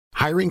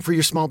Hiring for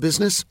your small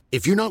business?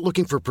 If you're not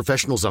looking for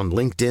professionals on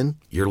LinkedIn,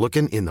 you're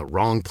looking in the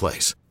wrong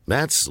place.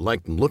 That's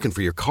like looking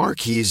for your car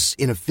keys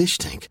in a fish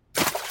tank.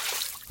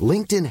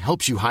 LinkedIn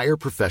helps you hire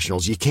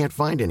professionals you can't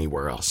find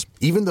anywhere else,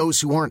 even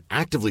those who aren't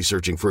actively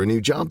searching for a new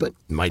job but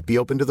might be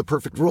open to the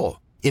perfect role.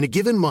 In a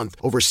given month,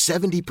 over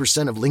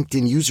 70% of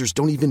LinkedIn users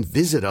don't even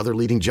visit other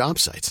leading job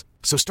sites.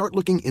 So start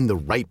looking in the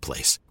right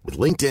place. With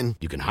LinkedIn,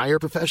 you can hire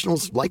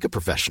professionals like a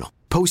professional.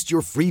 Post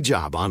your free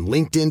job on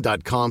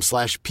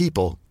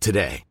linkedin.com/people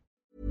today.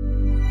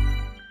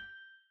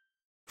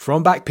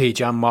 From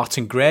Backpage, I'm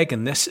Martin Gregg,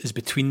 and this is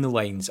Between the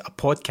Lines, a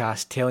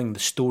podcast telling the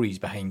stories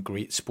behind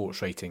great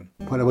sports writing.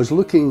 When I was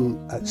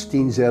looking at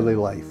Steen's early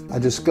life, I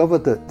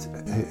discovered that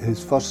his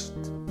first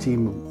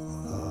team,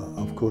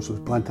 of course,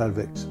 was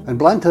Blantyre-Vics. And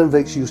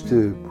Blantyre-Vics used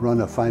to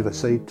run a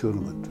five-a-side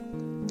tournament,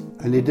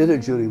 and they did it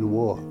during the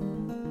war.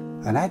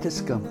 And I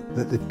discovered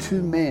that the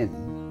two men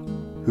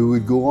who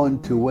would go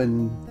on to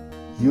win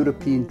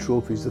European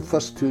trophies, the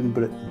first two in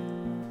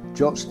Britain,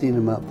 Jock Stein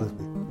and Matt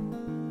Busby,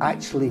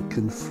 actually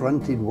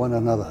confronted one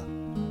another,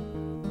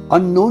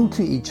 unknown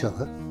to each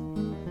other,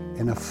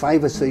 in a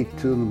five-a-side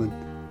tournament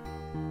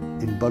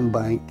in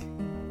Burnbank,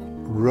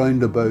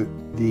 round about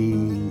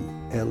the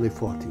early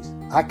 40s.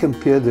 I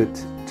compared it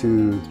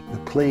to the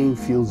playing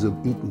fields of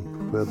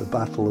Eton, where the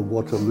Battle of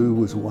Waterloo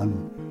was won,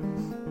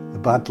 the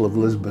Battle of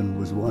Lisbon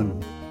was won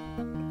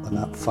on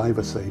that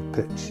five-a-side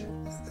pitch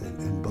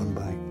in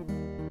Burnbank.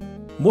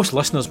 Most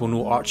listeners will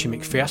know Archie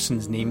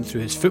Macpherson's name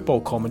through his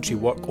football commentary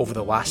work over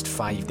the last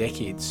 5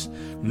 decades.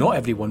 Not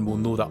everyone will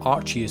know that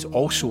Archie is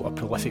also a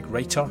prolific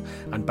writer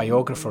and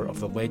biographer of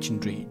the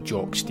legendary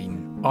Jock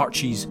Stein.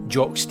 Archie's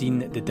Jock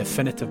Stein, The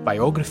Definitive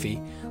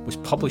Biography, was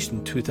published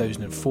in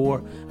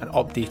 2004 and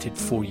updated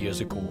 4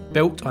 years ago.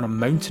 Built on a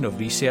mountain of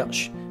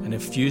research and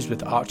infused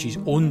with Archie's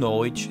own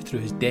knowledge through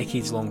his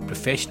decades-long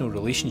professional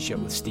relationship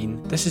with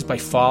Stein, this is by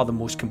far the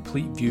most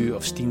complete view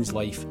of Stein's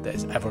life that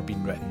has ever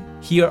been written.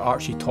 Here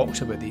Archie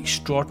talks about the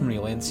extraordinary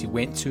lengths he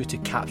went to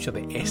capture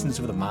the essence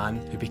of the man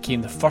who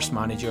became the first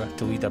manager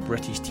to lead a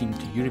British team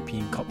to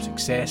European Cup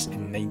success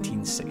in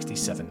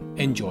 1967.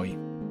 Enjoy.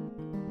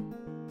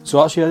 So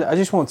Archie, I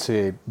just want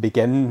to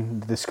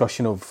begin the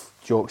discussion of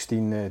Jock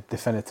Stein, The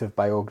Definitive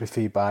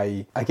Biography,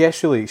 by, I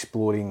guess, really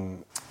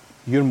exploring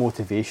your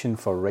motivation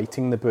for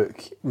writing the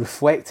book,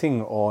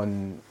 reflecting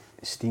on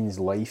Stein's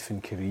life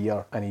and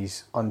career and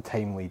his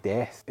untimely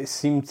death. It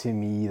seemed to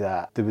me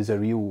that there was a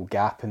real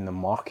gap in the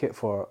market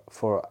for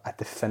a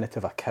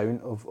definitive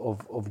account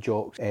of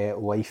Jock's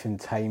life and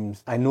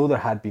times. I know there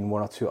had been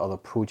one or two other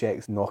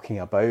projects knocking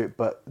about,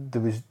 but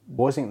there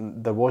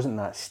wasn't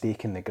that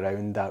stake in the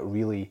ground, that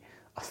really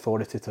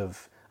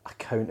authoritative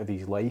account of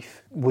his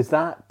life. Was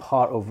that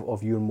part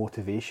of your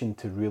motivation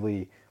to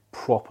really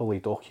properly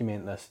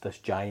document this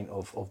giant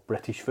of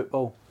British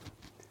football?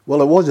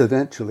 Well, it was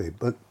eventually,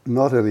 but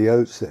not at the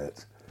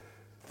outset.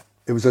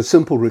 It was a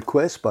simple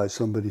request by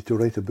somebody to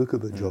write a book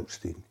about Jock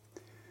Stein.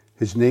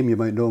 His name, you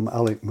might know him,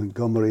 Alec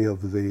Montgomery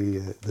of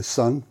the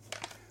Sun,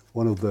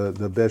 one of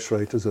the best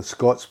writers, a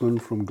Scotsman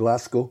from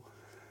Glasgow,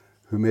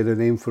 who made a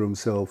name for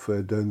himself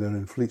down there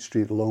in Fleet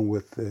Street, along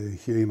with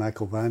Hughie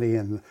McIlvanney,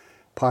 and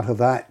part of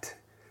that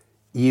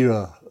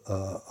era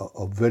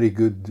of very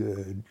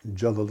good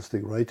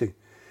journalistic writing.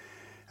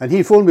 And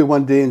he phoned me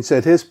one day and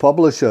said his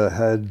publisher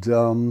had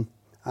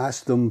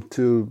asked him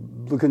to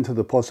look into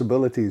the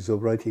possibilities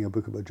of writing a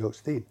book about Jock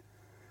Stein.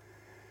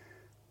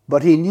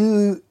 But he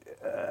knew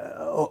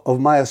of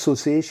my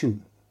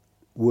association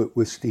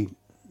with Stein,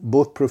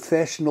 both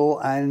professional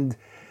and,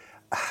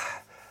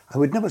 I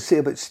would never say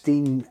about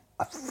Stein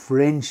a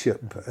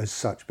friendship as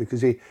such,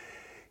 because he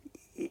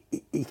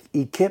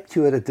kept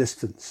you at a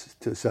distance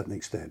to a certain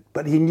extent.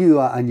 But he knew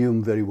I knew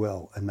him very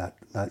well in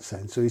that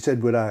sense. So he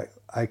said, would I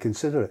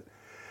consider it?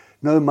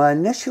 Now, my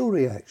initial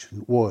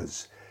reaction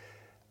was,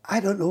 I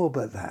don't know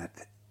about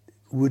that.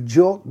 Would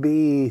Jock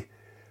be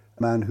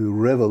a man who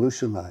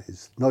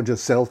revolutionised not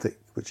just Celtic,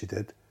 which he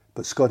did,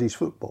 but Scottish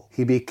football?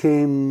 He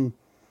became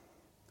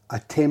a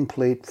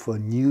template for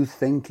new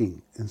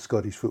thinking in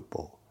Scottish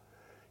football.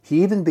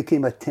 He even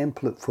became a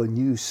template for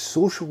new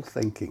social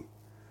thinking,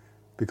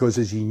 because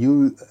as you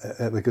knew,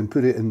 we can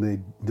put it in the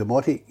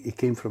demotic, he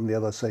came from the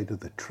other side of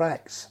the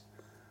tracks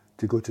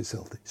to go to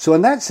Celtic. So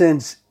in that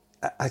sense,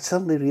 I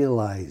suddenly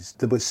realised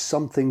there was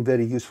something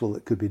very useful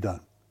that could be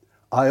done.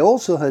 I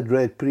also had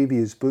read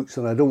previous books,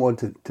 and I don't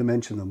want to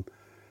mention them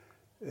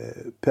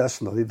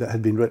personally, that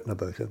had been written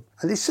about him.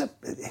 And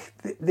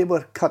they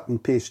were cut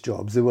and paste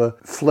jobs. They were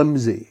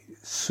flimsy,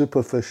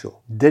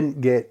 superficial,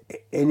 didn't get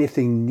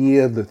anything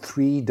near the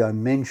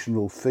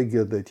three-dimensional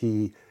figure that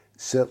he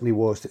certainly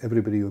was to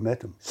everybody who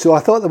met him. So I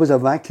thought there was a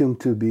vacuum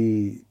to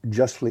be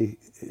justly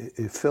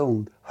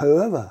filled.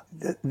 However,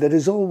 there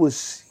is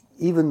always,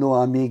 even though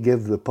I may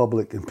give the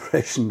public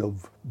impression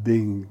of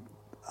being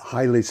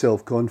highly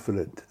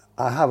self-confident,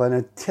 I have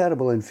a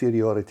terrible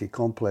inferiority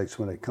complex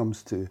when it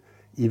comes to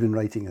even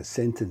writing a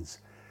sentence.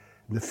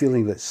 The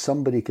feeling that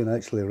somebody can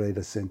actually write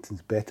a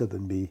sentence better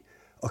than me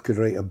or could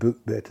write a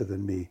book better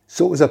than me.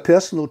 So it was a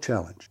personal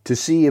challenge to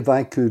see if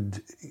I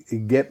could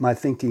get my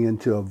thinking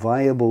into a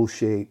viable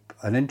shape,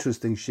 an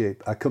interesting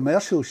shape, a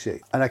commercial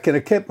shape. And I kind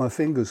of kept my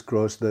fingers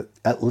crossed that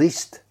at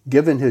least,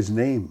 given his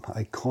name,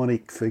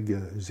 iconic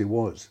figure as he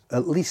was,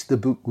 at least the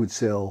book would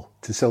sell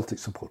to Celtic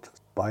supporters.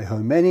 By how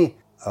many,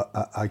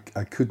 I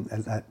couldn't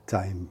at that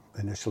time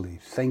initially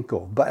think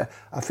of, but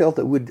I felt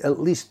it would at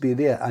least be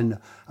there. And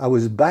I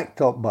was backed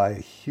up by a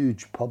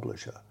huge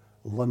publisher,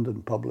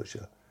 London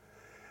publisher,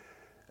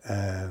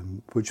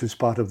 which was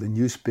part of the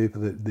newspaper,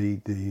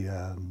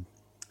 the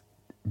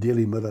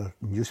Daily Mirror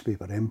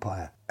newspaper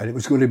empire. And it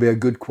was going to be a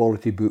good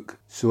quality book.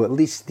 So at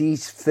least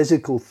these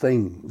physical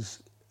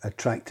things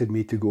attracted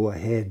me to go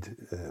ahead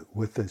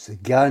with this.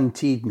 It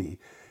guaranteed me.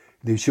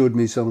 They showed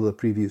me some of the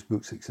previous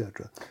books,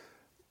 etc.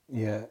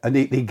 Yeah. And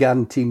they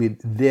guarantee me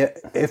that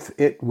if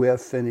it were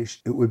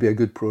finished, it would be a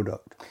good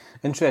product.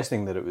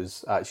 Interesting that it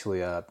was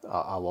actually a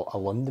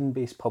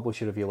London-based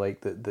publisher, if you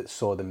like, that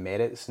saw the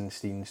merits in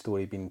Steen's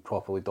story being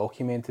properly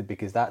documented,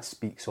 because that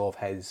speaks of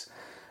his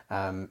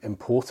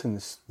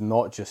importance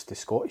not just to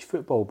Scottish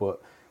football,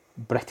 but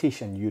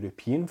British and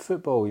European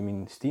football. I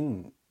mean,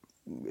 Steen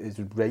is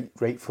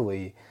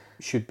rightfully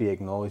should be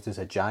acknowledged as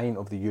a giant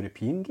of the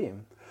European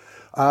game.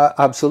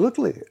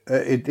 Absolutely.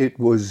 It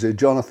was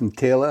Jonathan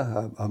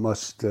Taylor, I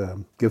must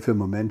give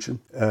him a mention,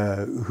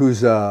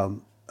 who's a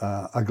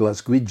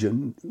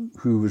Glaswegian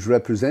who was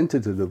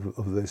representative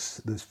of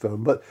this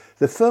firm. But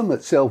the firm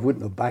itself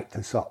wouldn't have backed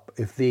us up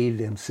if they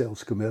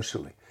themselves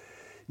commercially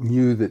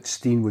knew that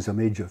Steen was a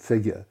major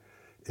figure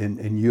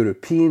in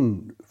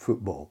European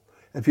football.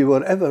 If you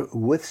were ever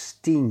with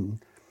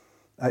Steen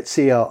at,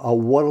 say, a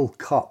World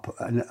Cup,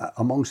 and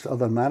amongst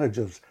other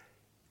managers,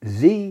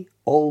 they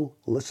all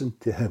listened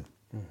to him.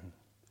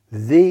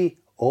 Mm-hmm. They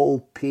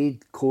all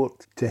paid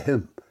court to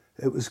him.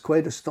 It was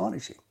quite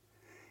astonishing.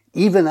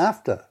 Even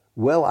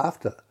well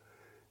after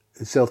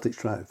Celtic's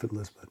triumph in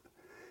Lisbon.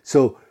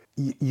 So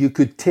you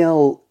could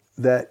tell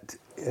that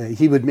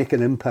he would make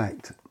an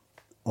impact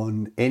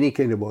on any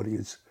kind of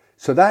audience.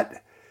 So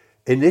that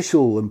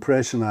initial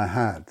impression I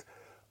had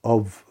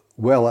of,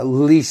 well, at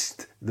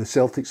least the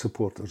Celtic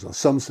supporters, or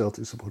some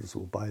Celtic supporters,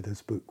 will buy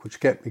this book, which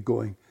kept me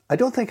going. I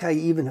don't think I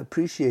even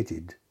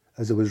appreciated,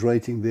 as I was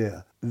writing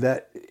there,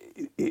 that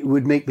it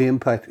would make the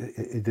impact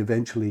it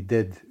eventually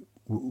did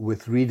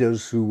with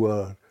readers who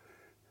were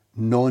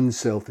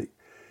non-Celtic.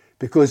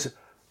 Because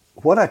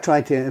what I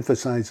tried to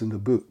emphasise in the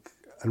book,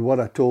 and what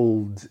I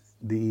told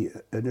the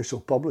initial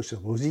publisher,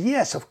 was,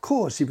 yes, of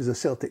course, he was a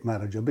Celtic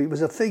manager, but he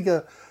was a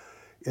figure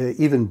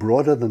even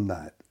broader than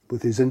that,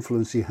 with his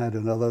influence he had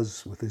on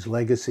others, with his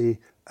legacy.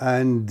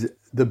 And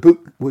the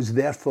book was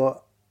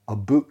therefore a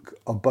book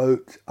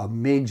about a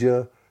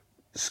major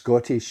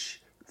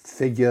Scottish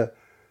figure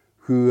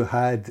who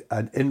had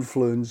an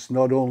influence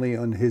not only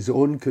on his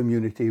own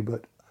community,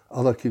 but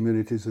other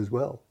communities as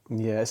well.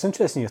 Yeah, it's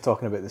interesting you're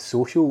talking about the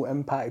social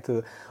impact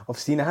of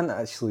Steen. I hadn't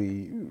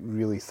actually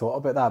really thought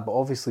about that, but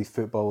obviously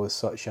football is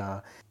such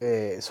a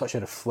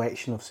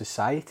reflection of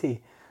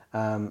society,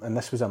 and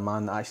this was a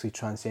man that actually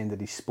transcended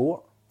his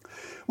sport.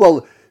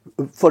 Well,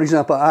 for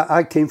example,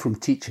 I came from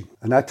teaching,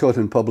 and I taught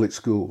in public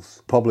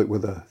schools, public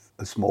with a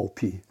small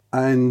p,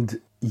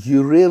 and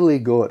you rarely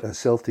got a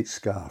Celtic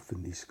scarf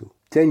in these schools.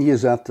 10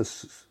 years after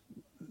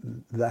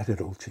that,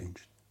 had all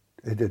changed.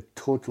 It had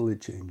totally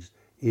changed.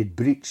 He'd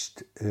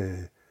breached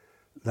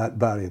that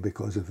barrier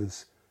because of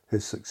his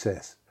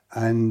success.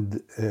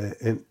 And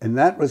in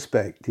that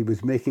respect, he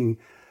was making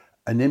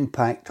an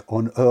impact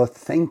on our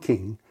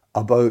thinking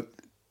about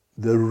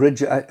the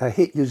rigid, I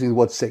hate using the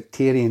word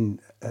sectarian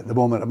at the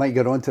moment, I might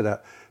get onto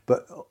that,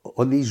 but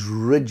on these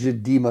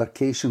rigid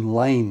demarcation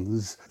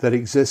lines that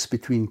exist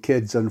between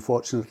kids,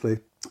 unfortunately.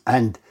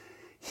 And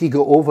he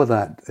got over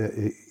that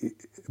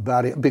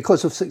barrier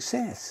because of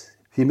success.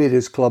 He made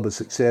his club a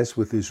success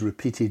with his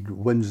repeated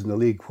wins in the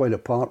league, quite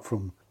apart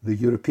from the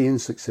European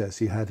success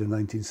he had in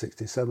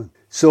 1967.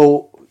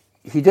 So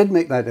he did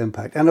make that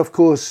impact. And of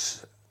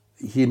course,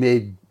 he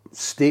made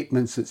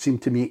statements that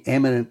seemed to me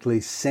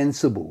eminently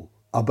sensible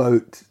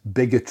about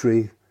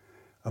bigotry,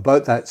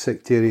 about that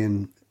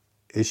sectarian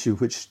issue,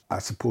 which I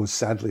suppose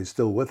sadly is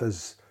still with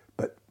us,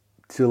 but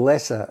to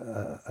less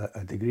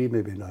a degree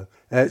maybe now.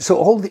 So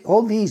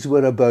all these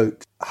were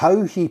about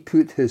how he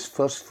put his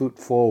first foot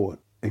forward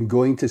in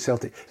going to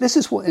Celtic. This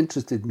is what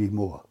interested me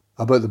more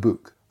about the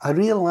book. I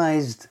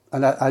realised,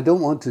 and I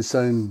don't want to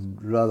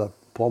sound rather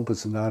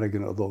pompous and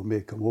arrogant, although it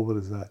may come over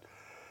as that,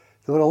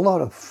 there were a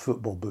lot of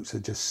football books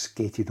that just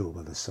skated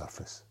over the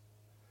surface.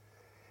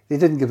 They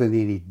didn't give it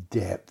any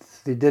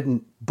depth. They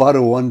didn't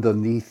burrow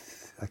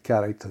underneath a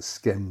character's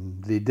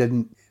skin.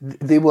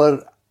 They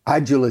were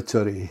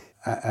adulatory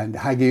and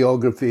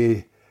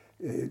hagiography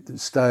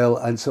style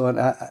and so on.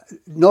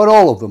 Not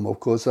all of them, of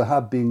course. There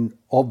have been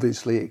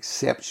obviously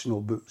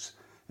exceptional books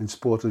in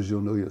sport, as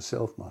you'll know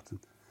yourself, Martin.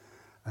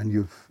 And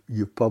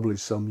you've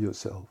published some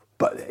yourself.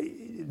 But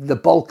the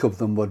bulk of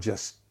them were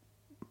just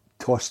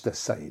tossed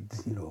aside,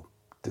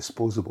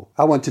 disposable.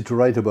 I wanted to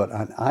write about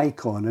an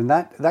icon, and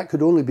that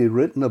could only be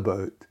written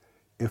about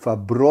if I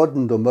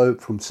broadened them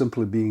out from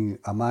simply being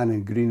a man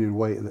in green and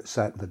white that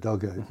sat in the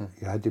dugout,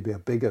 you had to be a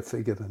bigger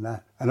figure than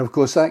that. And of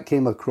course that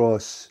came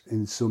across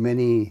in so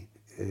many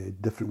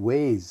different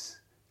ways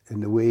in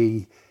the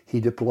way he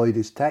deployed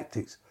his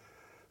tactics.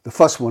 The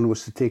first one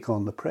was to take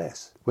on the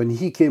press. When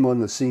he came on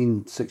the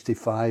scene,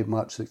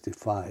 March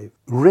 65,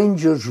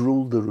 Rangers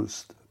ruled the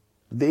roost.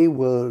 They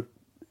were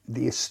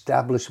the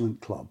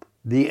establishment club,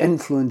 the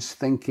influence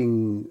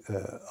thinking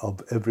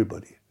of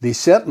everybody. They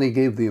certainly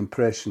gave the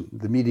impression,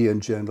 the media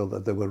in general,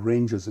 that there were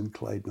Rangers in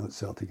Clyde, not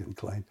Celtic in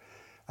Clyde.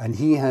 And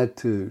he had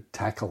to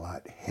tackle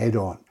that head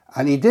on.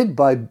 And he did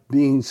by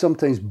being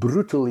sometimes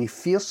brutally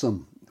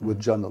fearsome with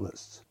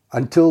journalists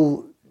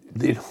until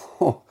they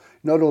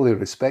not only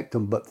respect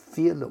him, but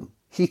fear him.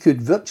 He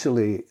could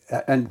virtually,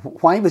 and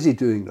why was he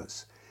doing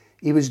this?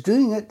 He was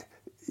doing it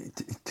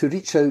to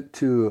reach out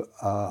to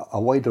a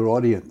wider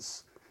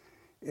audience.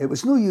 It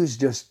was no use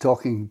just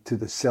talking to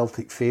the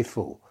Celtic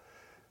faithful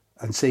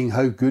and saying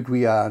how good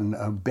we are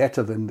and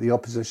better than the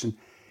opposition.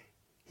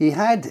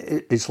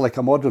 It's like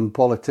a modern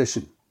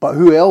politician, but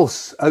who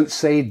else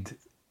outside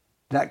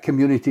that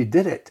community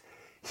did it?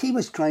 He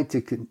was trying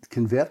to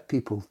convert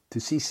people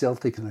to see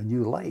Celtic in a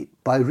new light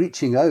by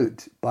reaching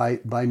out, by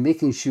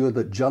making sure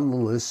that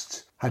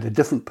journalists had a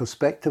different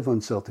perspective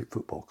on Celtic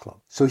Football Club.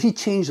 So he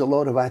changed a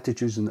lot of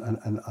attitudes and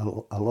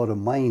a lot of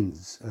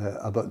minds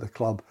about the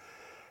club.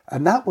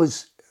 And that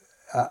was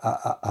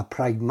a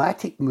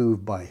pragmatic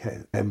move by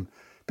him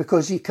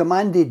because he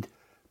commanded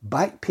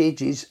back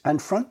pages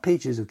and front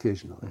pages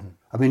occasionally.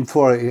 I mean,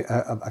 for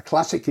a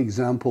classic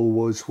example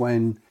was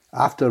when,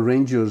 after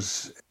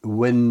Rangers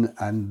win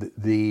and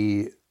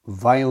the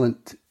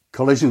violent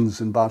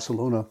collisions in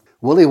Barcelona,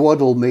 Willie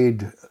Waddle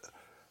made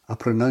a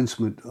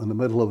pronouncement on the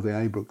middle of the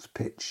Ibrox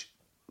pitch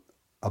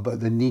about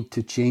the need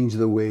to change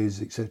the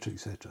ways, etc.,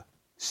 etc.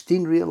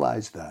 Stein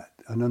realised that,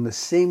 and on the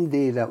same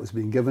day that was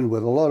being given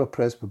with a lot of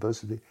press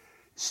publicity,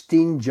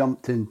 Stein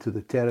jumped into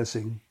the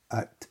terracing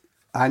at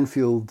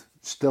Anfield,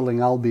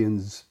 Stirling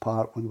Albion's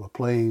part when they were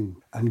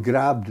playing, and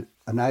grabbed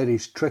an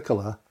Irish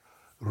tricolour,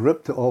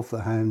 ripped it off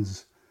the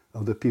hands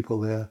of the people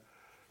there,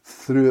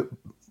 threw it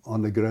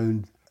on the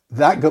ground.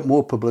 That got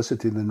more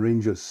publicity than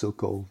Rangers'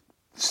 so-called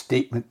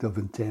statement of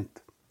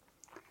intent.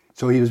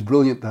 So he was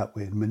brilliant that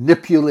way,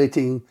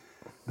 manipulating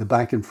the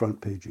back and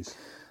front pages.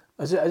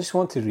 I just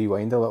want to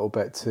rewind a little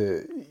bit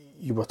to,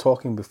 you were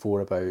talking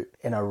before about,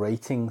 in a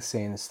writing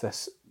sense,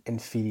 this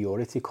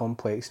inferiority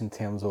complex in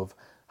terms of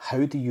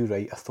how do you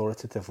write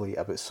authoritatively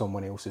about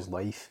someone else's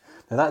life?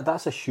 Now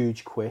that's a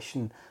huge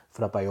question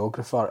for a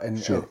biographer, and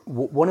sure.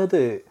 One of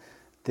the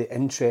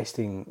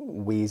interesting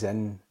ways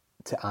in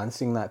to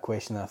answering that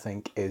question, I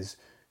think, is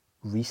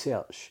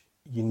research.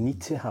 You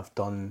need to have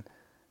done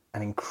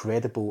an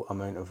incredible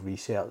amount of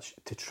research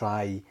to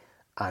try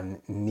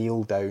and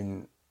nail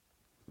down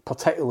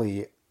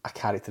particularly a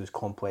character as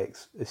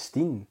complex as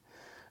Stein.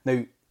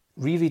 Now,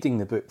 rereading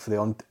the book for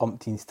the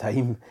umpteenth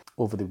time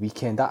over the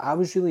weekend, I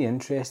was really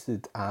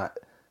interested at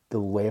the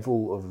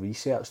level of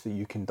research that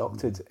you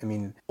conducted. I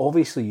mean,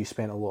 obviously you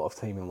spent a lot of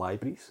time in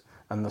libraries,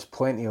 and there's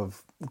plenty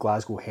of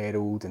Glasgow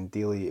Herald and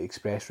Daily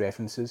Express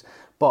references,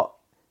 but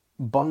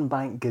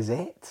Burnbank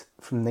Gazette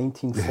from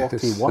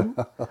 1941,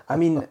 yes. I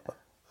mean,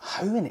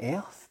 how on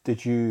earth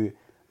did you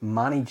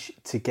manage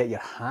to get your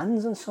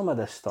hands on some of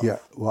this stuff? Yeah,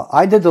 well,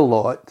 I did a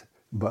lot,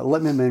 but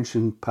let me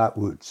mention Pat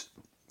Woods.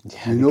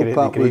 Yeah, you know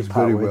Pat Woods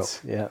very well.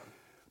 Yeah.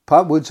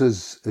 Pat Woods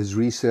has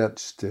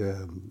researched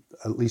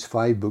at least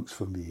 5 books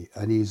for me,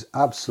 and he's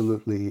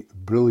absolutely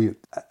brilliant.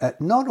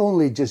 Not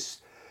only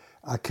just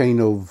a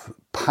kind of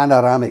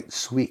panoramic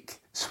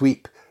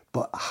sweep,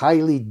 but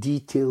highly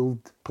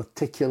detailed,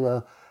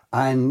 particular,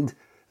 and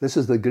this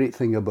is the great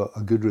thing about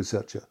a good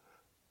researcher,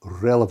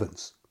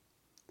 relevance.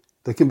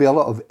 There can be a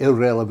lot of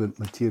irrelevant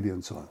material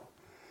and so on.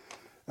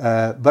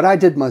 But I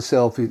did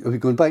myself,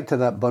 going back to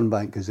that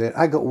Burnbank Gazette,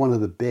 I got one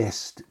of the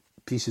best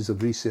pieces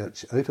of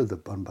research out of the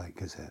Burnbank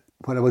Gazette.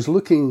 When I was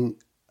looking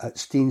at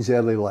Stein's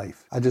early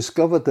life, I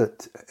discovered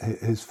that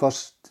his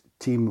first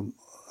team,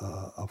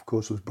 of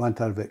course, was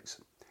Blantyre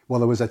Vics. Well,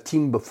 there was a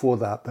team before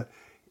that, but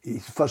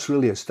his first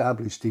really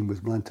established team was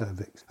Blantyre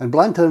Vics. And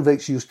Blantyre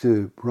Vics used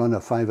to run a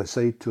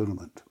 5-a-side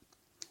tournament,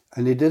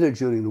 and they did it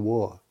during the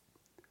war.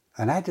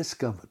 And I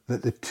discovered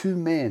that the 2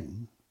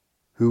 men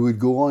who would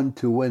go on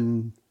to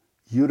win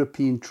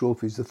European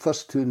trophies, the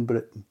first 2 in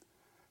Britain,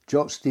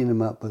 Jock Stein and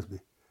Matt Busby,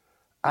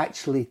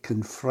 actually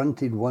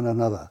confronted one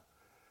another,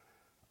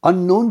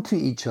 unknown to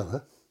each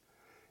other,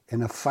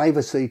 in a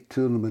 5-a-side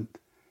tournament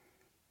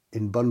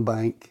in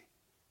Burnbank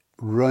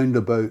round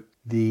about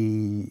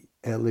the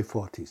early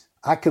 40s.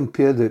 I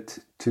compared it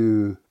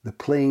to the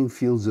playing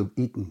fields of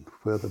Eton,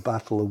 where the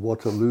Battle of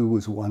Waterloo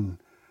was won,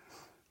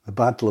 the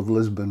Battle of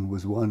Lisbon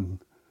was won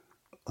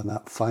on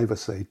that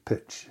 5-a-side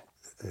pitch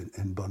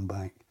in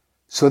Burnbank.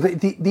 So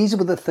these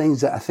were the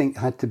things that I think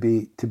had to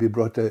be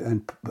brought out,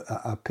 and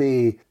I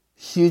pay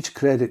huge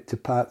credit to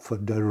Pat for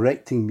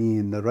directing me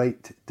in the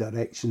right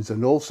directions,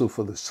 and also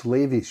for the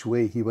slavish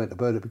way he went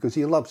about it, because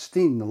he loved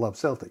Stein and loved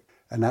Celtic.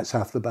 And that's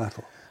half the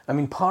battle. I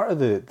mean, part of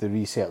the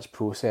research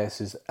process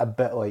is a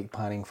bit like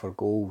panning for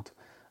gold.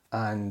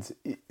 And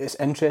it's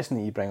interesting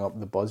that you bring up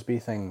the Busby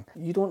thing.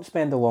 You don't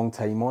spend a long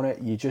time on it.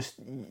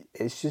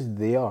 It's just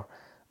there.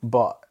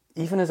 But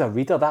even as a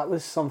reader, that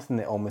was something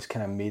that almost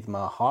kind of made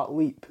my heart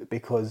leap,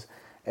 because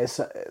there's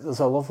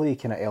a lovely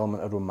kind of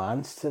element of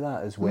romance to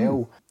that as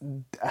well.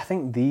 I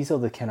think these are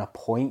the kind of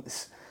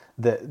points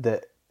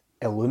that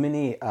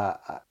illuminate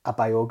a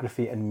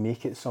biography and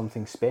make it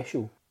something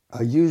special.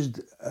 I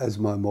used as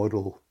my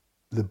model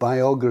the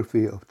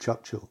biography of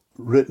Churchill,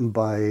 written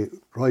by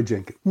Roy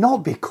Jenkins.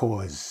 Not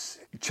because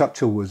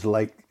Churchill was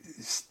like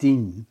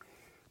Steen,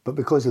 but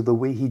because of the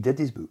way he did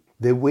his book.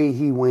 The way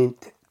he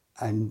went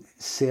and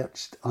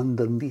searched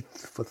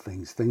underneath for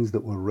things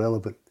that were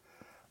relevant.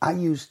 I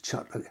used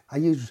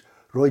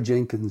Roy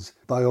Jenkins'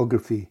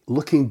 biography,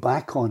 looking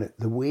back on it,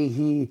 the way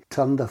he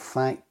turned a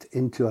fact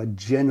into a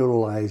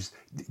generalised,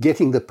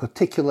 getting the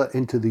particular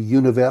into the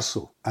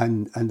universal.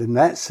 And in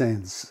that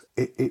sense,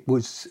 it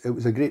was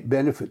a great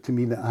benefit to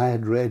me that I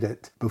had read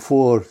it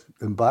before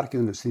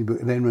embarking on the Steen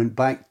book, and then went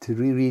back to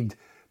reread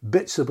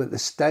bits of it, the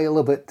style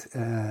of it,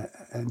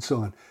 and so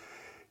on.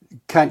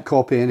 Can't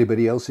copy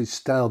anybody else's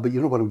style, but you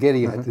know what I'm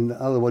getting at. In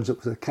other words, it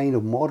was a kind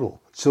of model.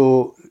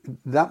 So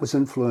that was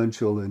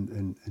influential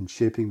in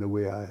shaping the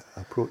way I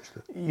approached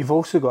it. You've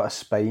also got a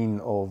spine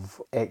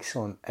of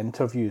excellent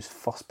interviews,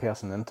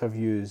 first-person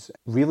interviews,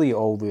 really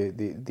all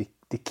the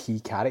key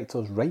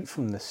characters right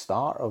from the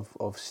start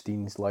of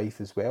Steen's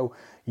life as well.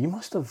 You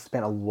must have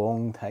spent a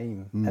long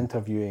time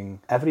interviewing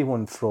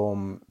everyone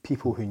from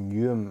people who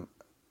knew him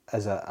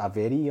as a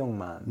very young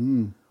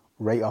man.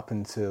 Right up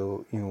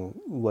until,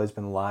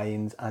 Lisbon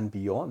Lions and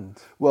beyond.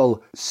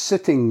 Well,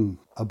 sitting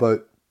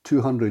about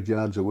 200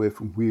 yards away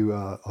from where we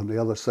were on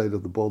the other side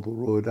of the Baldwin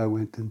Road, I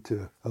went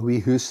into a wee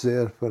house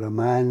there where a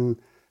man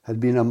had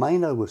been a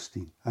miner with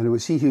Steen. And it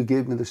was he who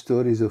gave me the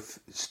stories of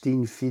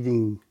Steen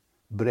feeding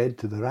bread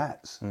to the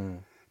rats.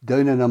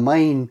 Down in a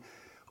mine,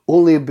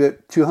 only about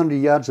 200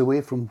 yards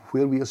away from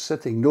where we are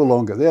sitting. No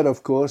longer there,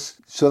 of course.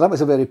 So that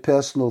was a very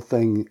personal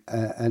thing,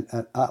 and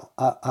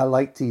I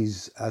liked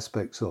these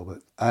aspects of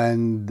it.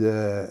 And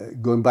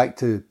going back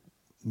to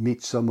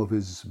meet some of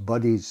his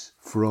buddies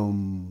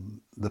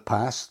from the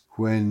past,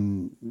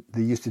 when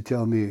they used to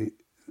tell me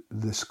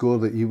the score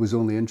that he was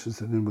only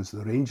interested in was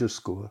the Rangers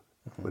score,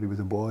 when he was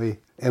a boy,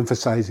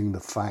 emphasising the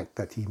fact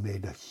that he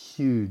made a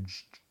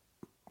huge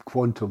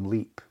quantum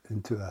leap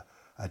into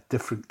a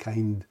different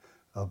kind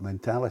of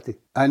mentality.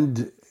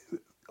 And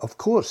of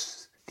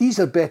course, these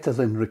are better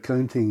than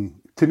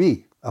recounting, to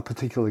me, a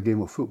particular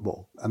game of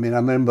football. I mean, I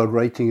remember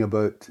writing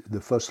about the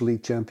first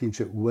league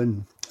championship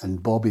win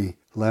and Bobby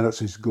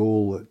Lennox's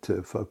goal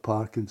at Fir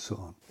Park and so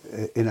on.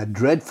 In a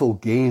dreadful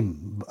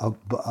game,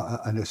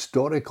 an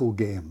historical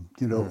game,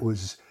 it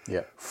was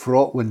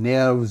fraught with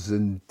nerves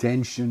and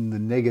tension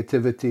and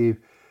negativity,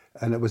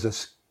 and it was a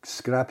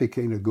scrappy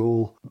kind of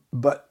goal.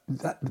 But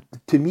that,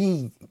 to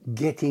me,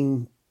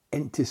 getting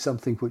into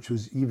something which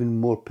was even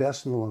more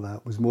personal than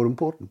that was more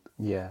important.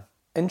 Yeah.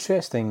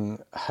 Interesting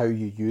how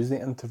you use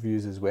the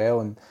interviews as well,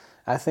 and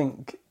I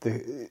think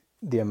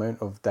the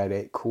amount of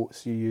direct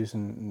quotes you use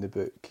in the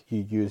book,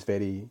 you use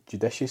very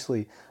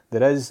judiciously.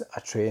 There is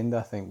a trend,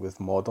 I think, with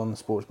modern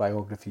sports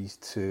biographies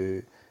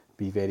to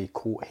be very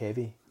quote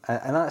heavy,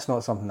 and that's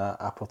not something that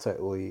I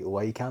particularly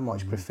like. I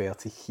much prefer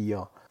to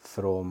hear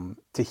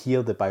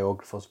the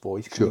biographer's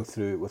voice coming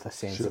through with a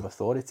sense of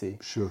authority.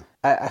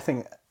 I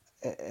think,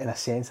 in a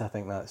sense, I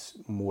think that's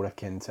more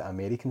akin to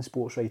American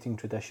sports writing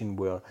tradition,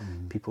 where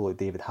people like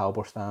David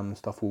Halberstam and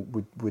stuff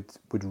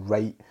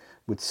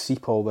would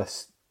seep all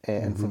this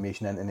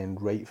information in and then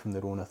write from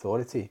their own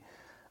authority.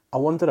 I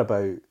wonder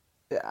about,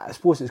 I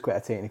suppose it's quite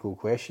a technical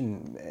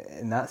question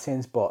in that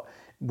sense, but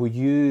were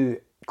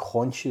you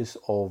conscious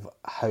of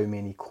how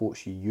many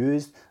quotes you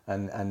used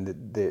and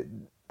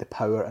the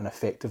power and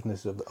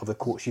effectiveness of the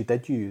quotes you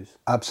did use?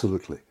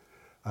 Absolutely.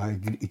 I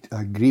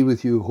agree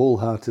with you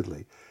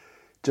wholeheartedly.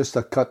 Just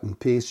a cut and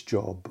paste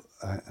job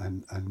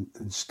and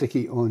stick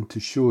it on to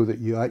show that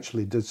you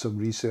actually did some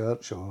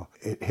research or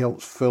it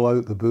helps fill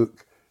out the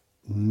book.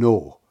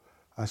 No.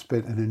 I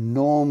spent an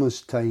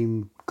enormous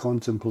time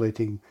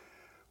contemplating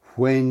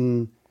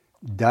when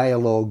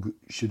dialogue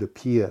should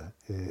appear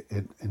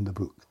in the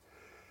book.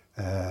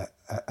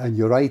 And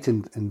you're right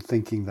in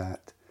thinking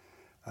that.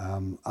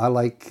 I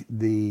like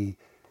the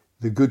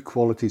good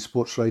quality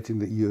sports writing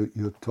that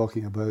you're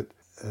talking about.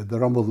 The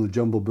Rumble and the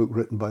Jumble book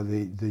written by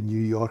the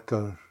New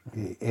Yorker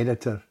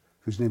editor,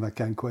 whose name I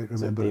can't quite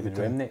remember. David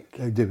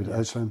Remnick. David,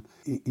 that's him.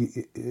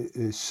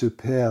 Is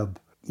superb.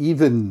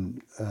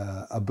 Even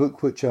a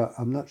book which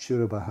I'm not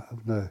sure if I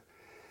have now,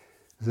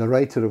 the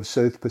writer of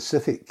South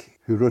Pacific,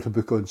 who wrote a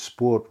book on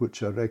sport,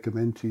 which I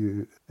recommend to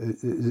you,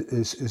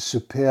 is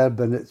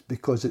superb, and it's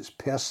because it's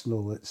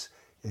personal,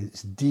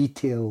 it's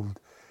detailed.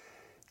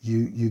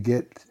 You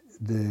get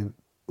the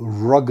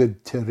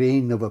rugged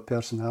terrain of a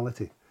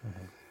personality.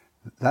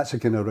 That's the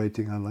kind of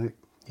writing I like.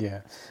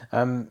 Yeah.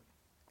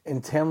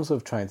 In terms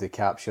of trying to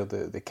capture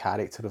the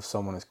character of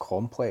someone as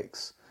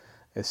complex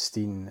as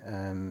Steen.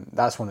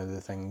 That's one of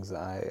the things that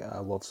I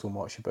love so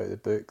much about the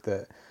book,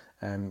 that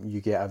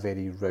you get a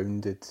very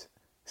rounded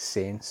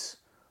sense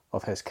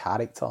of his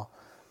character.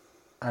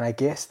 And I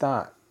guess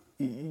that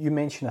you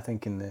mentioned, I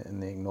think, in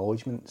the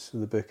acknowledgements of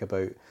the book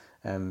about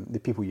the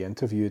people you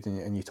interviewed,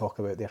 and you talk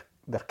about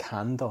their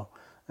candour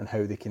and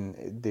how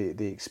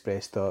they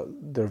express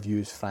their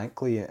views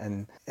frankly,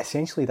 and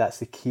essentially that's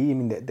the key. I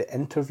mean, the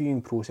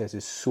interviewing process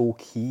is so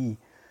key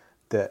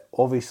that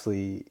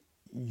obviously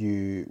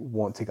you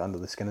want to get under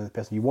the skin of the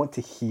person. You want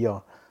to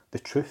hear the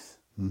truth.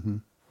 Mm-hmm.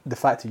 The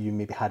fact that you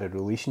maybe had a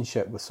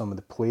relationship with some of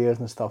the players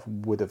and stuff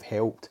would have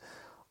helped,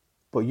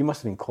 but you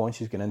must have been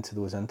conscious going into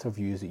those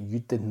interviews that you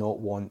did not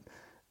want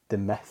the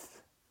myth.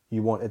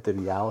 You wanted the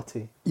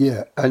reality.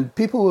 Yeah, and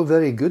people were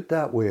very good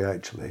that way,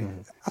 actually.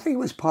 Mm. I think it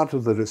was part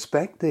of the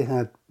respect they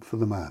had for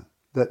the man,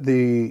 that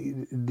they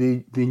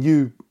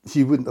knew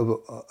he wouldn't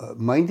have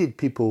minded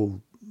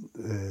people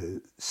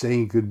saying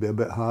he could be a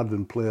bit hard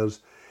on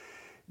players.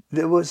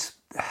 There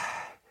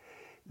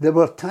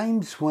were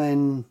times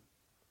when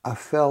I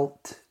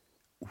felt,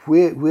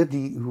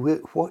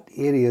 what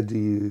area do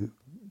you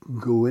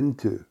go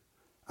into?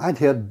 I'd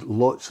heard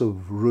lots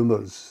of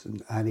rumours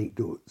and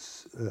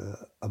anecdotes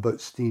about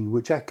Steen,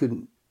 which I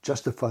couldn't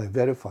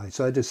verify.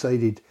 So I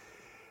decided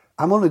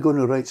I'm only going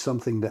to write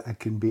something that I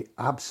can be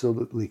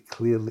absolutely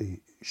clearly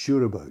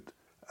sure about,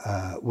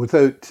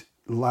 without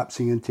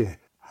lapsing into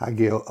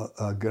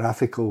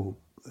hagiographical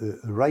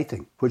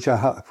writing, which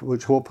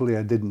hopefully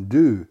I didn't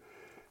do,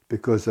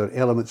 because there are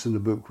elements in the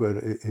book where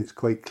it's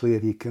quite clear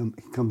he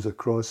comes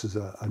across as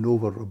an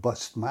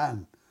over-robust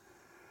man,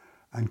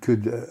 and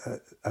could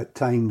at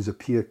times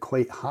appear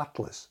quite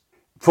heartless.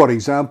 For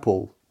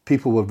example,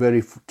 people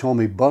were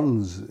Tommy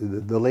Burns,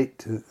 the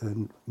late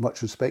and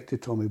much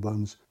respected Tommy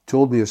Burns,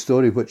 told me a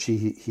story which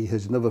he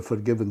has never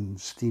forgiven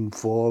Steen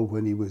for,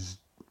 when he was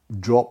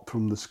dropped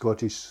from the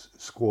Scottish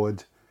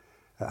squad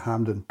at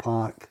Hampden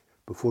Park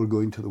before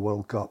going to the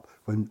World Cup,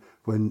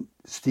 when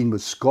Steen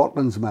was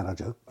Scotland's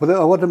manager.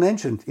 Without a word of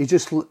mention, he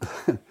just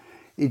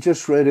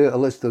read out a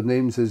list of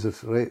names as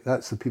if, right,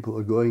 that's the people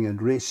that are going,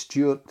 and Ray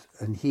Stewart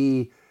and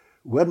he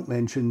weren't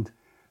mentioned,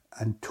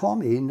 and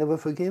Tommy never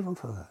forgave him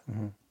for that.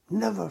 Mm-hmm.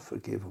 Never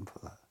forgave him for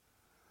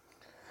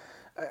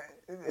that.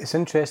 It's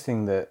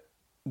interesting that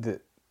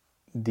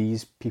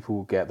these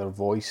people get their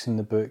voice in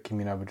the book. I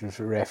mean, I would just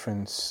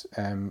reference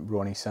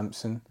Ronnie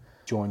Simpson,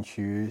 John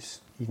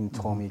Hughes, even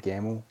Tommy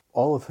Gemmell,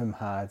 all of whom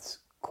had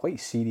quite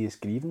serious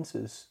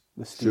grievances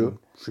with Steen.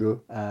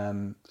 Sure.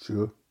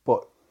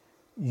 But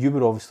you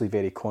were obviously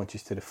very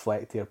conscious to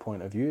reflect their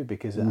point of view,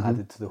 because it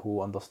added to the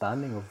whole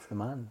understanding of the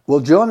man. Well,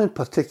 John in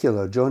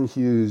particular, John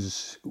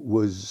Hughes,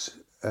 was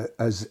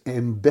as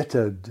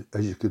embittered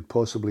as you could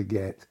possibly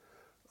get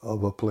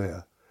of a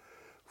player,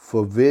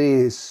 for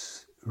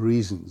various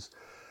reasons.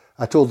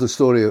 I told the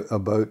story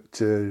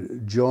about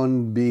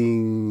John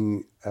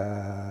being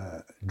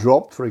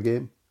dropped for a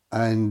game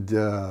and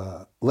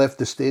left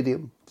the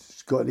stadium,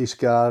 got in his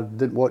car,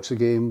 didn't watch the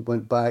game,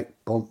 went back,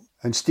 bumped.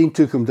 And Steen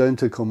took him down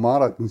to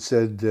Kilmarnock and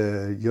said,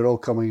 you're all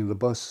coming in the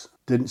bus.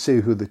 Didn't say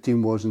who the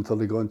team was until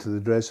they got into the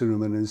dressing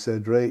room, and then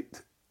said,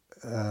 right,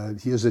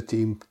 here's the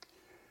team.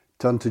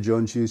 Turned to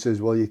John Hughes, says,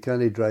 well, you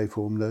can't drive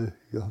home now.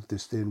 You'll have to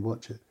stay and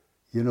watch it.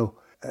 You know,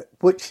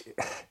 which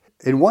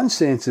in one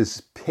sense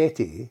is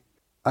petty,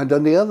 and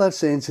on the other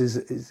sense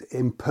is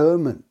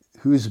empowerment.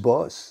 Who's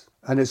boss?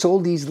 And it's all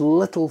these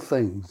little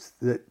things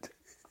that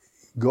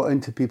got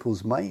into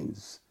people's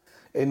minds.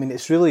 I mean,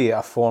 it's really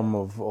a form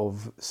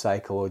of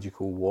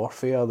psychological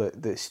warfare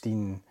that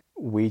Steen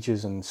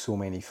wages on so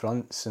many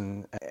fronts,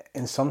 and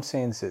in some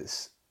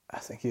sense, I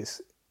think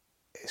it's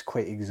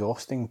quite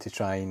exhausting to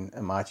try and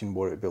imagine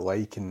what it'd be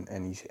like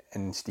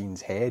in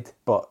Steen's head.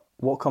 But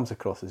what comes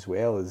across as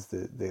well is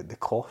the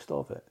cost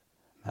of it.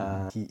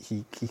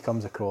 He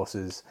comes across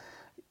as,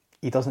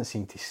 he doesn't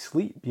seem to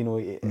sleep. You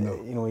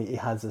know, he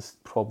has this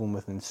problem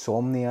with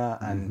insomnia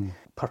and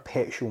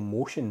perpetual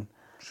motion.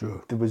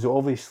 Sure. There was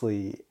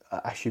obviously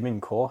a human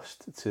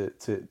cost to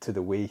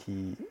the way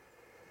he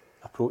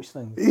approached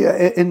things.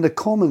 Yeah, in the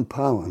common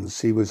parlance,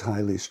 he was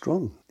highly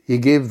strung. He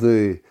gave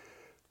the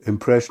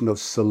impression of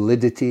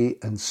solidity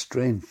and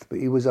strength, but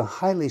he was a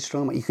highly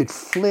strung man. He could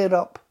flare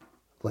up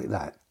like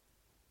that.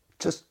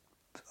 Just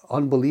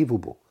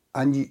unbelievable.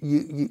 And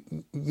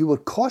you were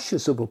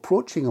cautious of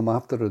approaching him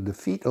after a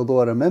defeat, although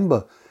I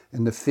remember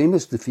in the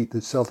famous defeat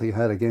that Celtic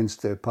had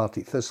against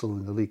Partick Thistle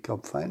in the League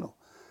Cup final,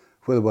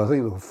 where I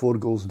think there were 4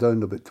 goals down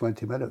in about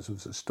 20 minutes. It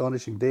was an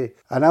astonishing day.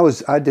 And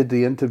I did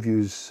the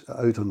interviews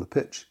out on the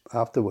pitch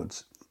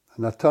afterwards.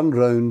 And I turned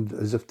round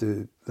as if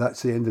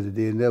that's the end of the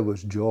day, and there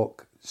was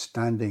Jock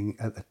standing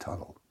at the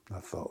tunnel. I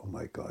thought, oh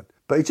my God.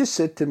 But he just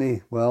said to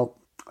me, well,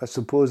 I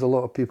suppose a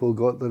lot of people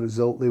got the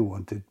result they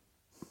wanted.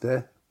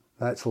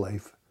 That's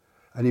life.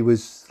 And he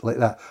was like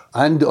that.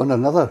 And on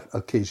another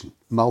occasion,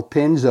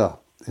 Malpensa,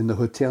 in the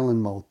hotel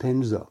in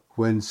Malpensa,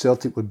 when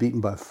Celtic were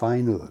beaten by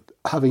Feyenoord.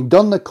 Having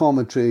done the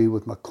commentary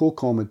with my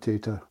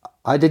co-commentator,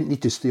 I didn't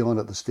need to stay on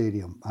at the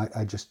stadium.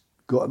 I just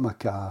got in my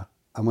car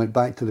and went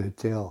back to the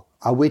hotel.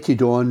 I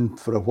waited on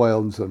for a while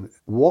and so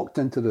walked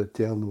into the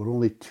hotel and there were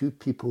only two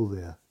people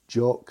there,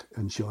 Jock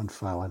and Sean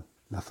Fallon.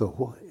 And I thought,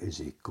 what is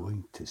he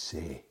going to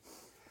say?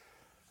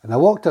 And I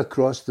walked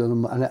across to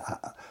them and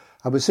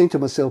I was saying to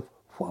myself,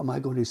 what am I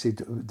going to say?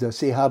 Do I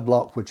say hard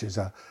luck, which is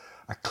a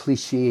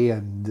cliche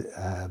and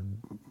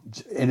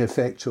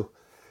ineffectual?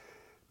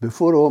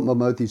 Before I opened my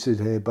mouth, he said,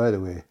 hey, by the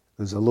way,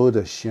 there's a load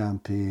of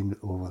champagne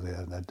over there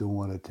and I don't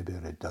want it to be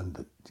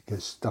redundant.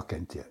 Get stuck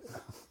into it.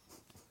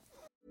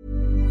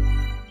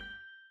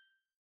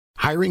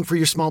 Hiring for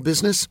your small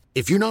business?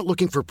 If you're not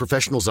looking for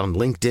professionals on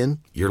LinkedIn,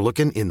 you're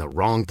looking in the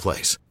wrong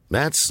place.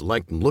 That's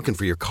like looking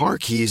for your car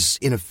keys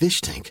in a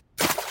fish tank.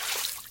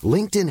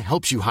 LinkedIn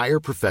helps you hire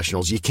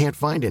professionals you can't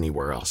find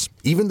anywhere else,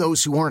 even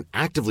those who aren't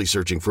actively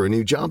searching for a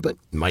new job but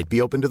might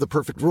be open to the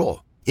perfect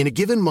role. In a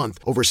given month,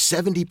 over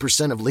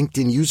 70% of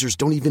LinkedIn users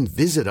don't even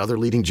visit other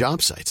leading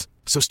job sites.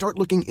 So start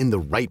looking in the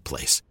right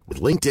place.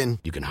 With LinkedIn,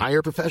 you can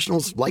hire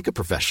professionals like a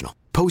professional.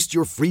 Post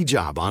your free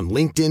job on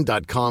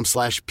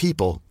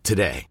linkedin.com/people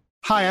today.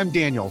 Hi, I'm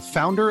Daniel,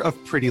 founder of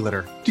Pretty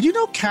Litter. Did you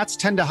know cats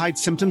tend to hide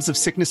symptoms of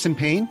sickness and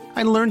pain?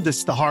 I learned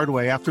this the hard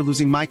way after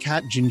losing my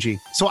cat, Gingy.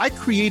 So I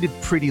created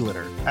Pretty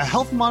Litter, a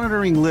health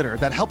monitoring litter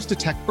that helps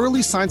detect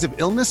early signs of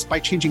illness by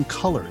changing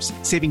colors,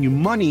 saving you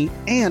money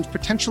and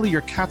potentially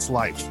your cat's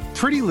life.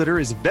 Pretty Litter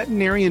is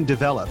veterinarian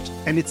developed,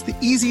 and it's the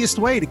easiest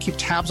way to keep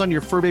tabs on your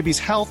fur baby's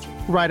health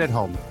right at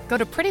home. Go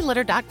to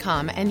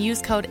prettylitter.com and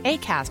use code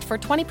ACAST for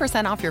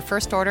 20% off your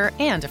first order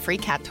and a free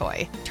cat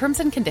toy. Terms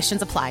and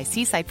conditions apply.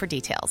 See site for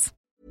details.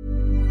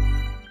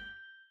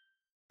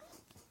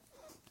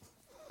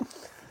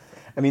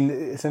 I mean,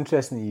 it's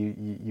interesting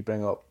that you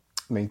bring up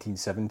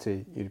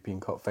 1970 European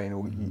Cup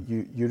final.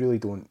 Mm-hmm. You really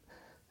don't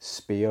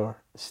spare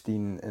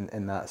Stein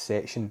in that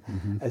section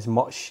as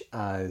much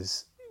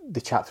as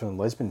the chapter on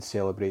Lisbon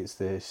celebrates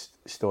the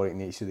historic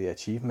nature of the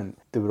achievement.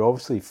 There were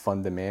obviously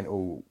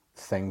fundamental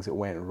things that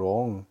went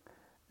wrong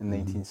in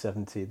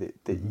 1970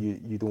 that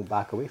you don't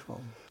back away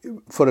from.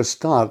 For a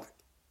start,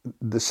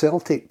 the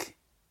Celtic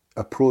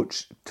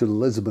approach to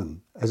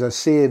Lisbon, as I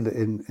said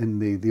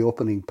in the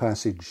opening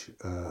passage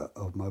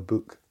of my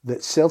book,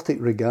 that Celtic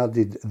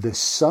regarded the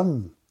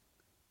sun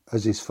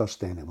as his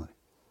first enemy.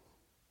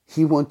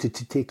 He wanted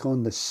to take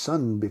on the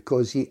sun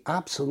because he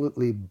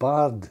absolutely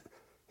barred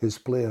his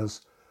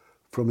players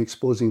from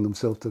exposing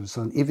themselves to the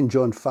sun. Even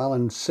John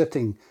Fallon,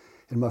 sitting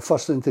in my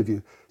first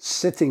interview,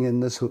 sitting in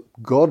this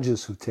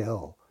gorgeous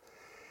hotel,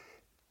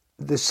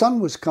 the sun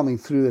was coming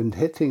through and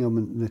hitting him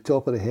in the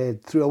top of the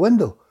head through a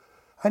window.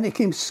 And he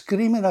came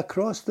screaming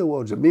across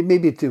towards it,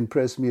 maybe to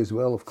impress me as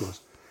well, of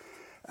course,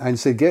 and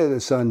said, get out of the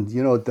sun,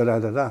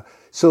 da-da-da-da.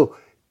 So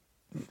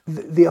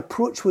the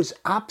approach was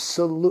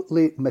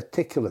absolutely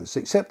meticulous,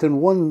 except in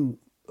one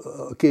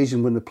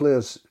occasion when the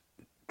players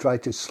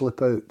tried to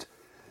slip out.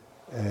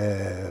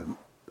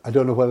 I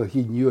don't know whether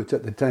he knew it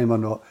at the time or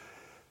not.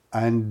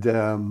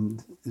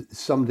 And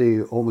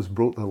somebody almost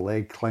broke their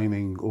leg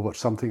climbing over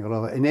something or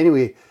other. And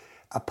anyway,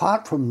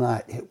 apart from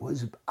that, it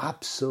was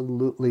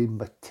absolutely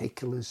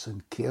meticulous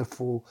and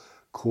careful,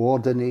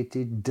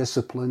 coordinated,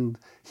 disciplined.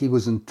 He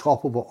was on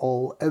top of it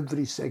all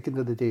every second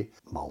of the day.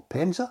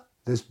 Malpensa,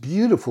 this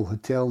beautiful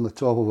hotel on the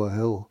top of a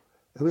hill,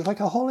 it was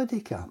like a holiday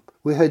camp.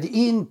 We had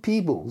Ian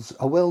Peebles,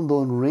 a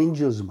well-known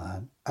Rangers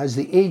man, as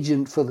the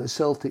agent for the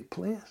Celtic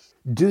players,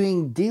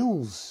 doing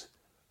deals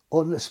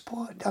on the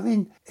spot. I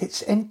mean,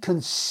 it's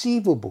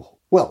inconceivable.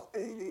 Well,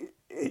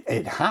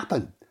 it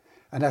happened.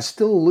 And I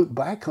still look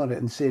back on it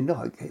and say,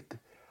 no,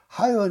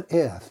 how on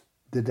earth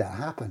did that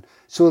happen?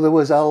 So there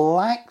was a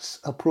lax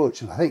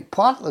approach. And I think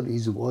part of the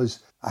reason was,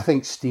 I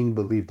think Stein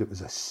believed it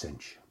was a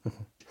cinch.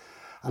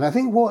 And I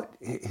think what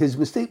his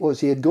mistake was,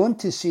 he had gone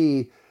to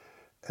see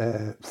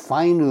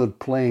Feyenoord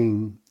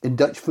playing in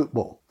Dutch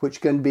football,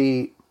 which can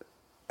be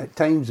at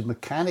times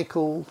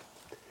mechanical,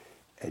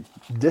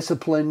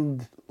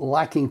 disciplined,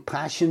 lacking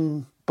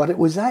passion. But it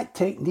was that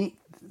technique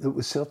that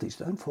was Celtic's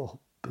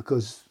downfall,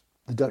 because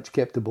the Dutch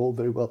kept the ball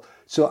very well.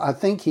 So I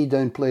think he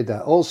downplayed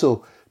that.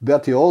 Also,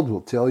 Bertie Auld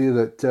will tell you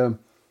that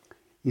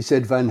he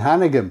said Van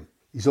Hanegem,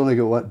 he's only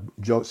got one,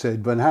 Jock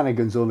said, Van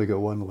Hanegem's only got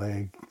one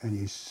leg and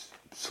he's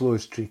slow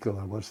as treacle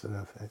or what's that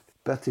effect.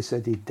 Bertie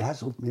said he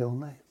dazzled me all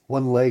night.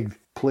 One-legged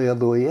player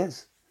though he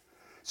is.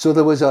 So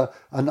there was an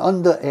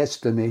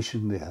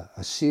underestimation there,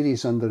 a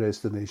serious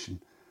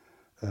underestimation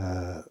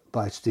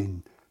by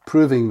Stein,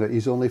 proving that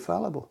he's only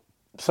fallible.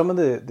 Some of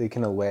the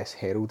kind of less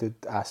heralded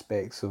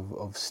aspects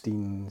of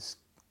Stein's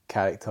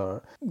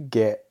character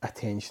get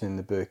attention in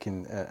the book,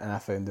 and I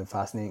found them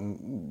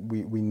fascinating.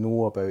 We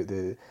know about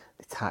the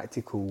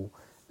tactical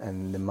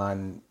and the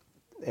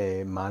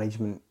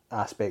management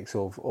aspects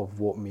of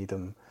what made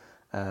him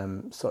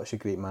such a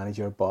great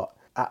manager, but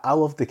I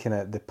love the kind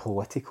of the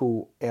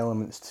political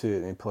elements to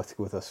it, and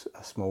political with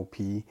a small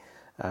p.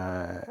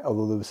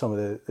 Although there was some of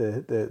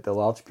the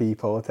large P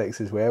politics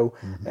as well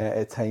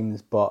at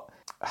times, but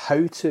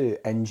how to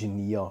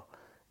engineer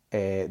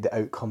the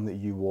outcome that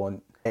you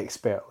want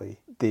expertly.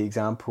 The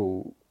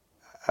example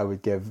I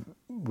would give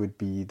would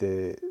be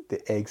the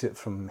exit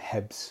from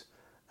Hibs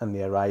and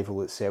the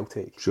arrival at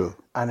Celtic. Sure.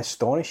 And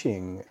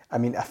astonishing. I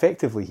mean,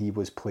 effectively, he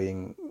was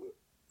playing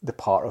the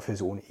part of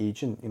his own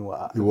agent. You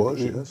know, He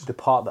was, yes. the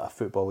part that a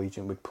football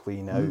agent would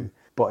play now.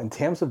 But in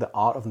terms of the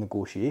art of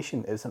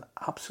negotiation, it's an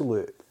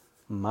absolute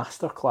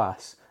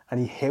masterclass. And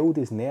he held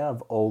his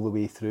nerve all the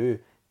way through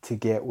to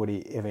get where he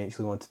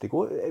eventually wanted to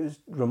go. It was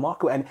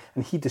remarkable. And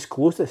he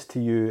disclosed this to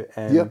you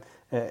in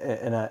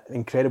an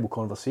incredible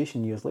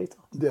conversation years later.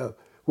 Yeah.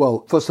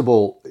 Well, first of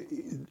all,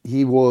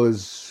 he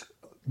was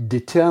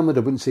determined,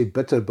 I wouldn't say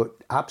bitter, but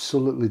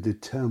absolutely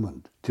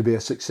determined to be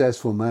a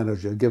successful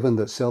manager, given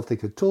that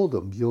Celtic had told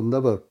him, you'll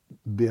never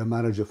be a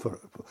manager for...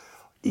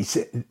 He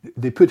said,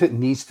 they put it in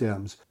these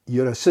terms,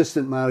 your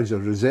assistant manager,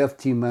 reserve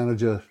team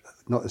manager,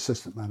 not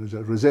assistant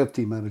manager, reserve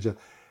team manager,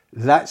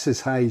 that's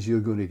as high as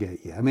you're going to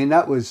get you. I mean,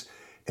 that was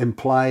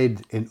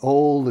implied in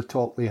all the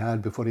talk they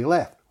had before he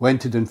left.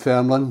 Went to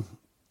Dunfermline,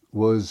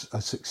 was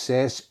a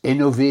success,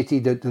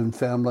 innovated at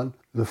Dunfermline,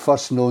 the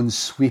first known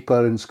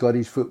sweeper in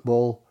Scottish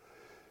football.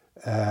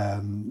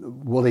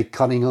 Willie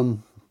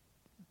Cunningham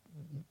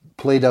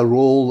played a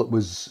role that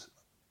was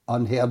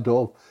unheard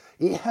of.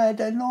 He had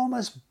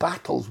enormous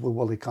battles with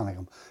Willie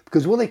Cunningham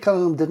because Willie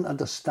Cunningham didn't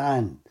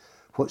understand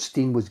what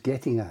Stein was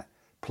getting at,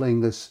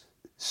 playing this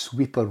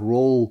sweeper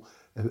role,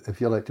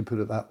 if you like to put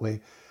it that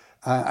way.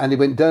 And he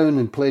went down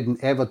and played in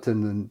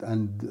Everton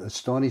and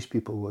astonished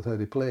people with how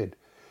he played.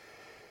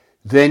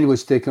 Then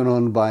was taken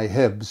on by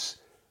Hibs.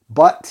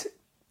 But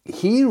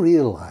he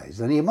realised,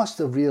 and he must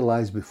have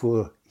realised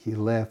before he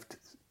left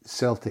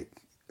Celtic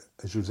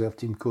as reserve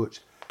team coach,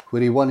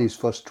 where he won his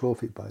first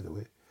trophy, by the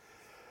way.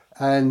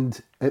 And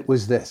it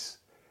was this: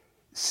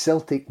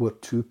 Celtic were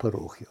too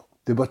parochial.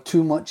 They were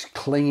too much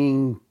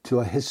clinging to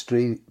a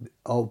history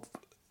of,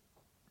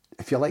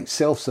 if you like,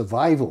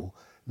 self-survival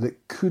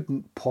that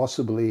couldn't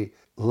possibly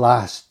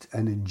last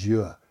and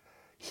endure.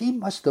 He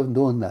must have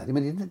known that. I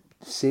mean, he didn't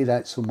say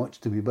that so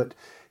much to me, but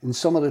in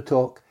some of the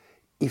talk,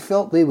 he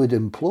felt they would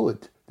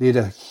implode. They had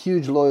a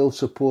huge loyal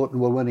support and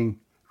were winning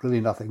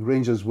really nothing.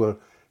 Rangers were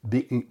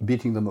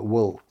beating them at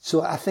will.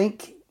 So I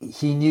think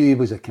he knew he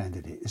was a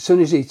candidate. As soon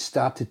as he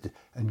started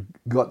and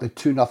got the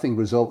 2-0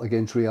 result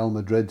against Real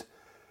Madrid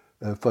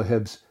for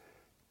Hibs,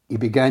 he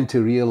began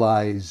to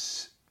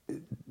realise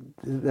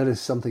there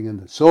is something in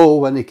this. So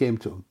when they came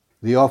to him,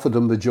 they offered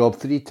him the job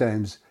 3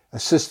 times.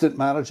 Assistant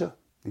manager,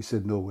 he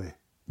said no way.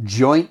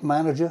 Joint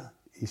manager,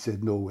 he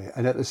said no way.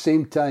 And at the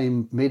same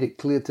time made it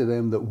clear to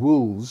them that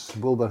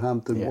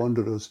Wolverhampton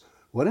Wanderers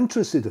were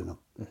interested in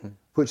him,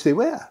 which they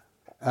were.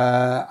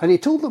 And he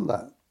told them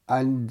that.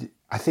 And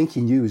I think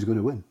he knew he was going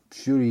to win.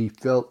 Sure, he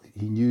felt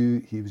he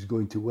knew he was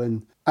going to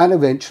win. And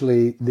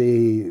eventually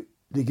they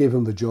gave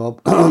him the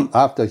job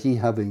after he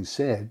having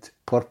said,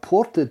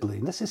 purportedly,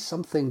 and this is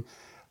something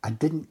I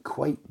didn't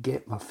quite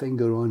get my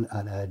finger on,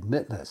 and I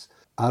admit this,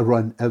 I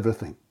run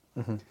everything.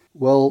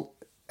 Well,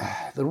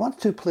 there were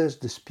 2 players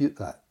dispute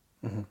that,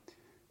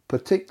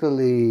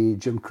 particularly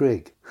Jim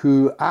Craig,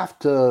 who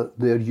after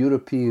their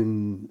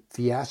European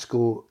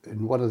fiasco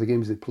in one of the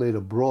games they played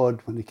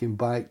abroad, when they came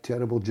back,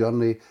 terrible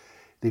journey,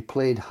 they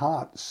played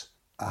Hearts.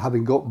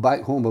 Having got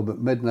back home about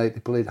midnight, they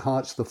played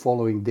Hearts the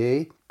following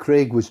day.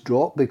 Craig was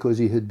dropped because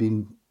he had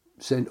been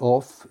sent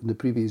off in the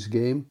previous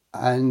game.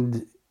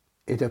 And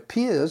it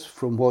appears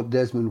from what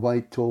Desmond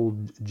White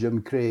told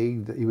Jim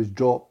Craig that he was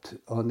dropped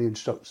on the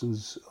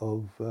instructions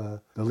of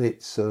the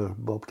late Sir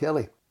Bob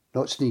Kelly,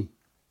 not Stein.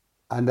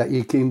 And that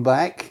he came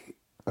back,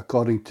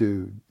 according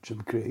to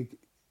Jim Craig,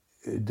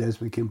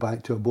 Desmond came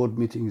back to a board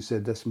meeting and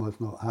said this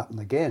must not happen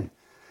again.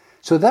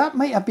 So that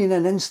might have been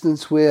an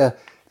instance where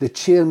the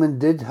chairman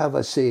did have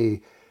a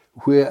say,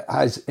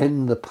 whereas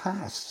in the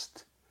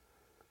past,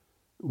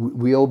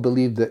 we all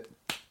believed that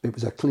it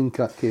was a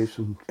clean-cut case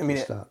from the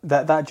start.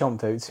 That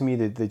jumped out to me,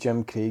 the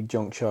Jim Craig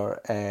juncture,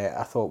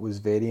 I thought was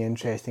very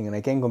interesting. And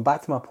again, going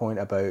back to my point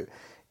about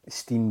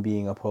Stein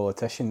being a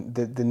politician,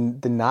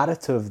 the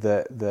narrative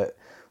that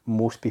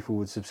most people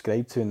would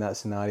subscribe to in that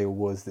scenario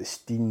was that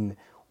Stein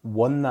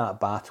won that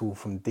battle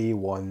from day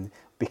one,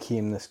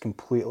 became this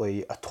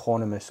completely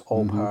autonomous,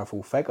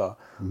 all-powerful figure.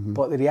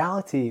 But the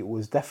reality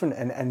was different,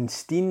 and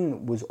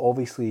Stein was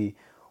obviously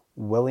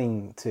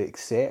willing to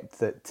accept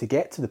that to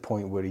get to the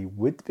point where he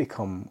would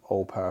become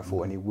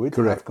all-powerful and he would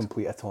have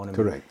complete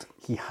autonomy,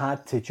 he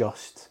had to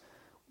just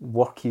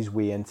work his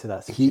way into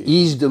that situation. He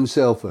eased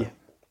himself in.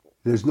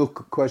 There's no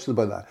question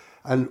about that.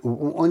 And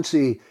once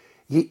he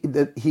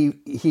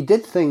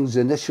did things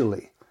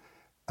initially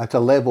at a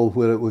level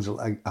where it was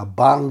like a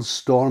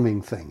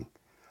barnstorming thing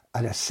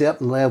at a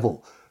certain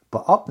level,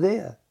 but up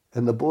there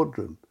in the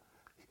boardroom,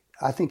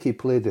 I think he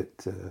played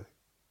it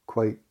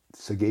quite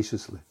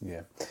sagaciously.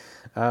 Yeah.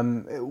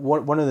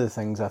 One of the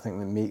things I think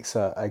that makes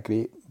a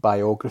great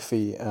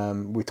biography,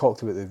 we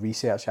talked about the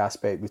research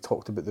aspect, we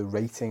talked about the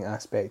writing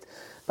aspect,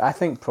 but I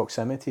think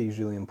proximity is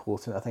really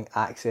important. I think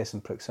access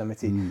and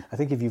proximity. I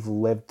think if you've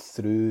lived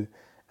through,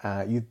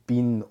 you've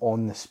been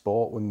on the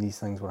spot when these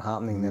things were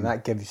happening, then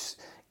that gives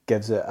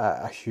it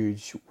a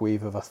huge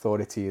wave of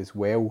authority as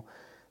well.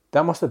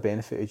 That must have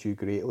benefited you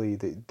greatly,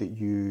 that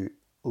you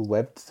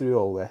lived through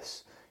all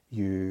this.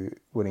 you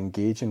were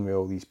engaging with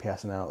all these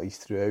personalities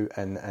throughout,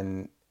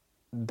 and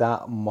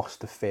that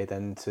must have fed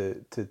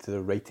into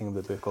the writing of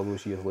the book all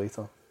those years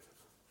later.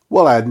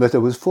 Well, I admit I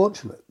was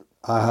fortunate.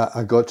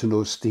 I got to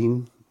know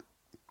Steen.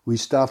 We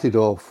started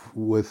off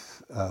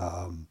with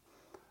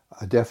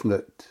a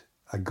definite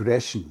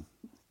aggression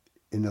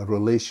in a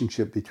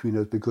relationship between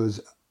us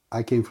because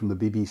I came from the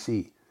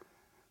BBC.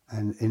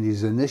 And in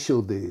his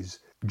initial days,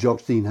 Jock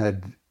Stein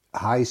had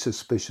high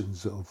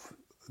suspicions of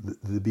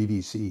the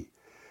BBC.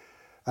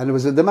 And it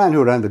was the man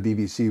who ran the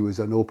BBC was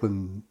an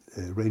open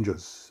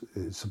Rangers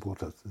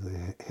supporter,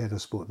 the head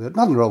of sport. There's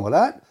nothing wrong with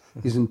that.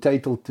 He's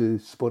entitled to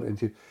support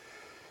it.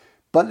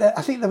 But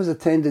I think there was a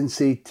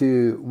tendency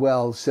to,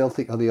 well,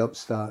 Celtic are the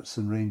upstarts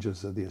and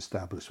Rangers are the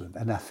establishment.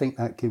 And I think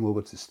that came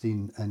over to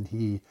Steen, and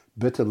he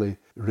bitterly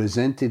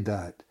resented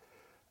that.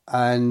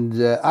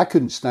 And I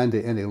couldn't stand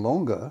it any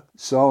longer.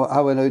 So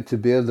I went out to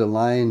bear the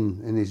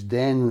line in his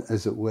den,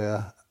 as it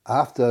were,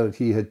 after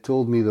he had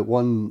told me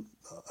that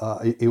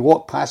he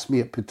walked past me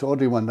at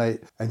Pittodrie one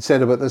night and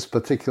said about this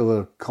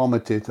particular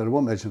commentator, I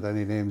won't mention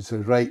any names,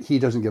 said, right, he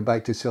doesn't get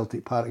back to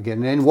Celtic Park again,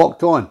 and then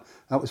walked on.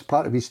 That was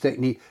part of his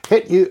technique.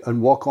 Hit you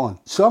and walk on.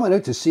 So I went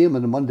out to see him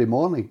on a Monday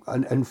morning.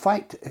 And in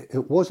fact,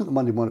 it wasn't a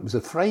Monday morning, it was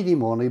a Friday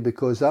morning,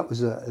 because that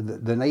was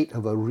the night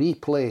of a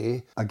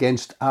replay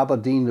against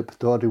Aberdeen at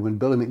Pittodrie when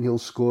Billy McNeil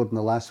scored in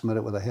the last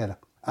minute with a header.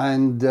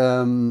 And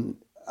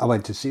I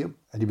went to see him,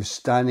 and he was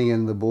standing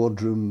in the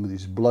boardroom with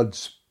his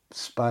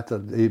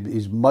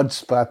his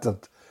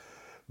mud-spattered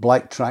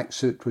black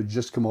tracksuit, which had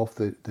just come off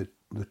the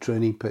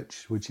training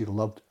pitch, which he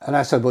loved. And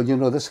I said, well,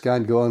 this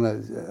can't go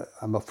on.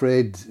 I'm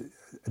afraid...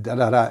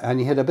 And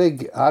he had a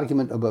big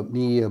argument about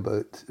me,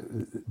 about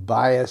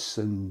bias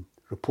and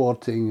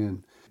reporting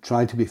and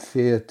trying to be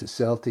fair to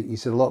Celtic. He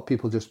said a lot of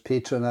people just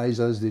patronise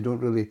us, they don't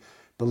really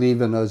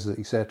believe in us,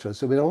 etc.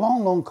 So we had a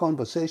long, long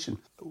conversation,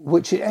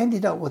 which it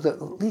ended up with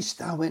at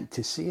least I went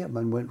to see him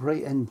and went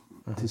right in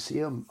to see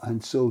him.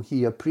 And so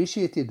he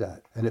appreciated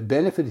that. And it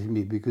benefited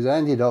me because I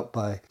ended up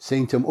by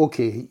saying to him,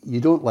 okay, you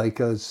don't like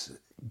us,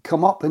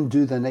 come up and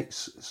do the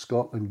next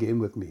Scotland game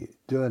with me.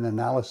 Do an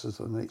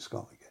analysis of the next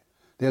Scotland game.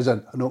 There's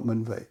an open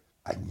invite.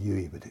 I knew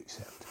he would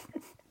accept.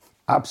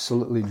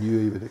 Absolutely knew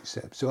he would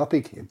accept. So up he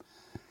came,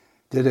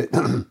 did it.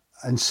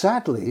 And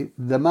sadly,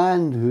 the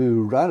man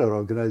who ran our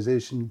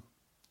organisation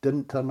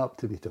didn't turn up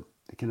to meet him.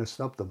 They kind of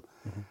snubbed him.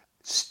 Mm-hmm.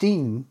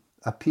 Steen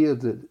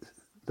appeared at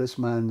this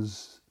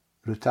man's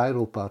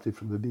retiral party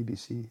from the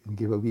BBC and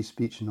gave a wee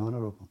speech in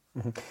honour of him.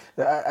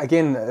 Mm-hmm.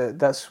 Again,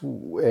 that's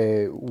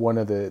one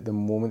of the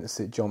moments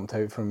that jumped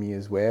out for me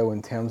as well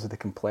in terms of the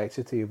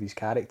complexity of his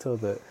character,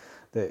 that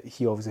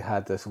he obviously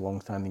had this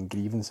long-standing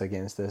grievance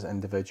against this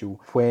individual.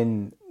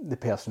 When the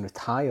person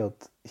retired,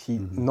 he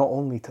not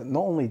only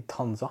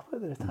turns up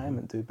at the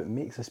retirement do, but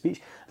makes a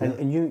speech. And,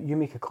 and you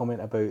make a comment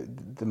about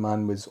the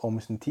man was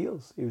almost in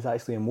tears. He was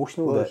actually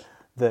emotional.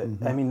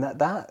 I mean,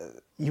 that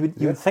you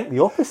would think the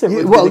opposite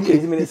would be the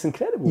case. I mean, it's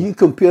incredible. You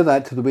compare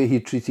that to the way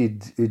he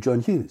treated John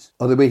Hughes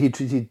or the way he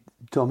treated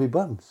Tommy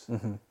Burns.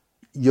 Mm-hmm.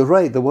 You're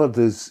right, the word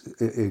is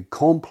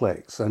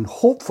complex, and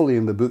hopefully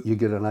in the book you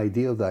get an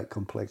idea of that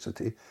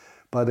complexity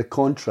by the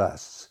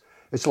contrasts.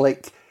 It's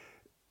like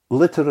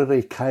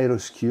literary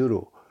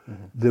chiaroscuro,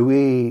 the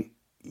way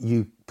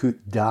you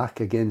put dark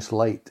against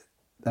light.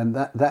 And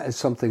that is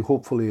something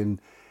hopefully in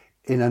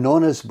an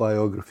honest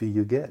biography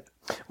you get.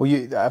 Well,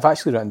 I've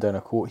actually written down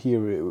a quote here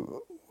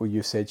where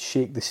you said,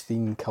 shake the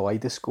Steen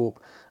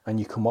kaleidoscope and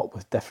you come up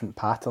with different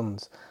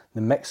patterns.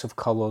 The mix of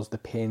colours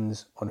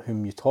depends on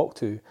whom you talk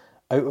to.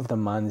 Out of the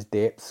man's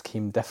depths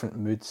came different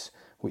moods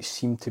which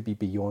seemed to be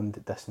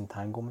beyond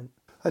disentanglement.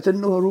 I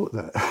didn't know I wrote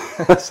that.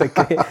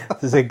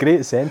 That's a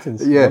great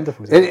sentence. Yeah,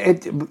 wonderful.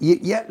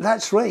 Yeah,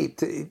 that's right.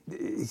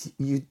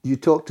 You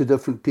talk to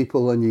different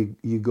people and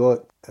you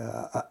got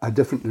a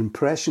different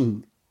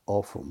impression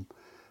of them.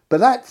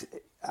 But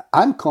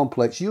I'm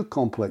complex, you're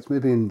complex,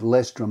 maybe in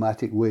less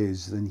dramatic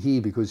ways than he,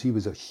 because he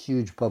was a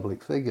huge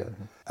public figure.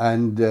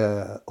 And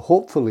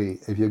hopefully,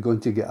 if you're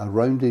going to get a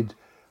rounded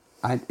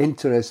and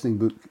interesting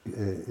book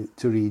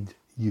to read,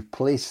 you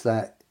place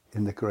that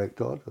in the correct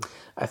order.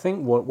 I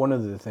think one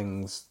of the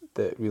things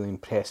that really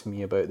impressed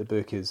me about the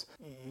book is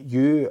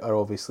you are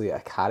obviously a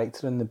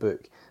character in the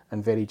book,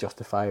 and very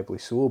justifiably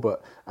so,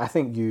 but I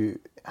think you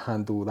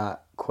handle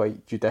that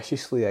quite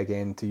judiciously,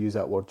 again, to use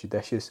that word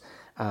judicious.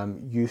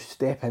 You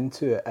step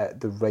into it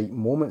at the right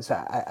moments.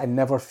 I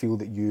never feel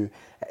that you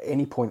at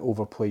any point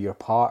overplay your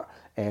part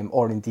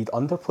or indeed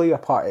underplay your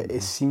part.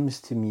 It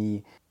seems to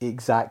me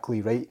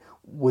exactly right.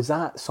 Was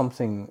that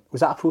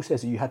a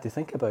process that you had to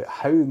think about?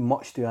 How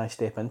much do I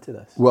step into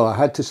this? Well, I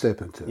had to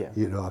step into it. Yeah.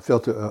 You know, I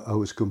felt I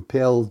was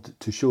compelled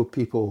to show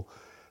people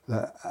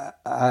that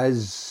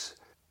as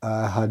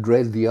I had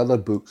read the other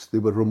books, they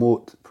were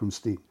remote from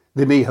Steen.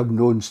 They may have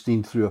known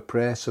Steen through a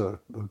press or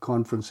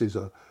conferences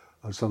or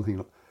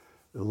something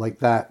like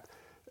that.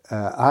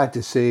 I had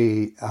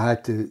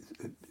to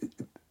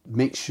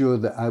make sure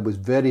that I was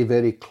very,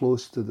 very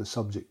close to the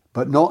subject,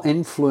 but not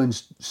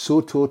influenced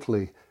so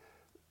totally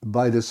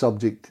by the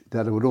subject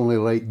that I would only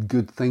write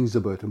good things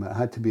about him. It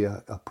had to be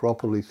a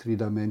properly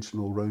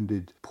three-dimensional,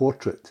 rounded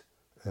portrait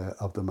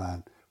of the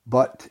man,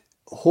 but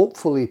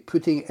hopefully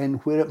putting it in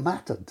where it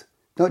mattered.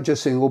 Not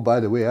just saying, oh, by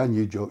the way, I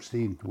knew Jock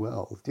Stein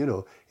well.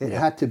 It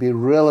had to be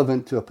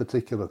relevant to a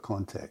particular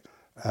context.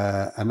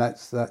 And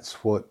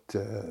that's what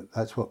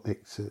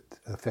makes it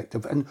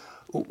effective. And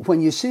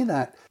when you say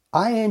that,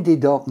 I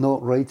ended up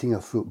not writing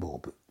a football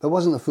book. It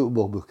wasn't a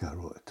football book I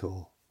wrote at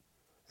all.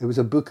 It was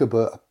a book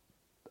about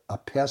a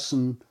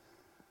person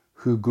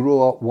who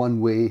grew up one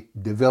way,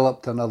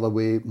 developed another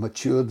way,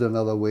 matured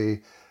another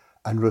way,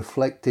 and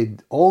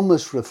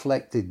almost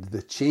reflected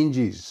the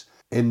changes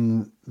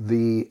in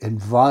the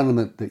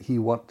environment that he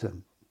worked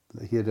in,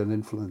 that he had an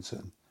influence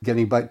in.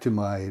 Getting back to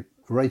my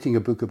writing a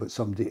book about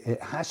somebody,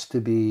 it has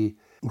to be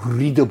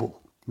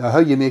readable. Now, how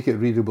you make it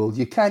readable,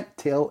 you can't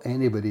tell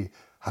anybody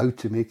how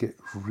to make it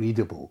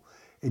readable.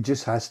 It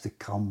just has to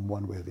come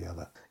one way or the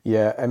other.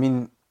 Yeah, I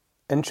mean,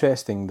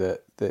 interesting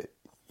that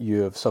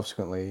you have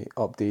subsequently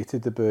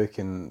updated the book,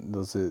 and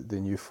there's the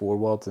new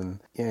foreword,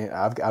 and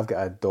I've got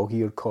a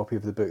dog-eared copy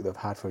of the book that I've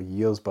had for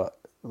years, but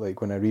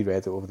like when I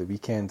reread it over the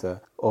weekend, I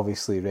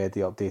obviously read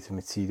the updated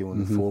material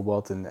in the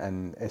foreword,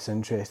 and it's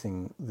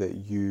interesting that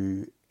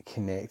you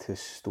connect his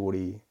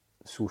story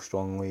so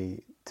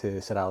strongly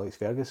to Sir Alex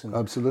Ferguson.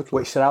 Absolutely.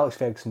 Which Sir Alex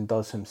Ferguson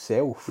does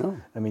himself. No.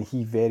 I mean,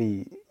 he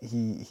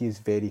is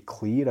very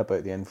clear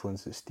about the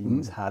influence that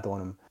Stein's had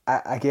on him.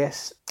 I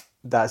guess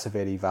that's a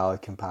very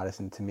valid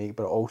comparison to make,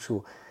 but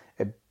also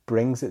it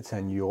brings it to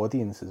a new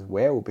audience as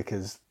well,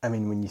 because, I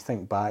mean, when you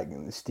think back,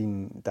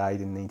 Stein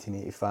died in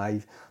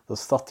 1985,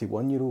 there's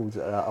 31-year-olds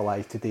that are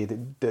alive today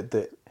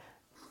that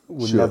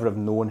would never have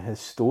known his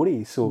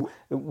story. So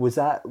was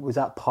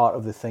that part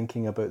of the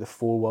thinking about the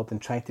foreword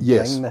and trying to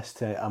bring this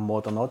to a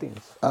modern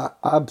audience?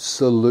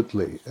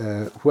 Absolutely.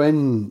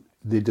 When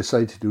they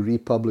decided to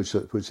republish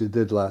it, which they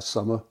did last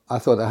summer, I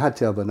thought I had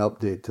to have an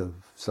update of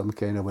some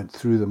kind. I went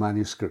through the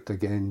manuscript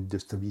again,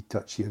 just a wee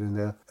touch here and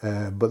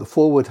there. But the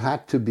foreword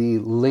had to be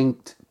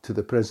linked to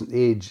the present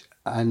age.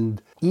 And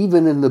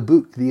even in the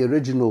book, the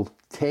original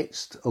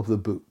text of the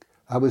book,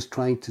 I was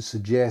trying to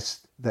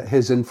suggest that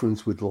his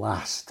influence would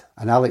last.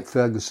 And Alex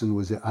Ferguson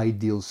was the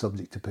ideal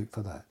subject to pick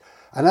for that.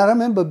 And I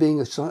remember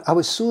I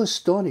was so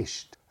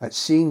astonished at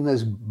seeing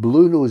this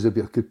blue nose, if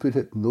you could put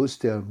it in those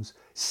terms,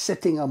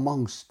 sitting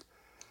amongst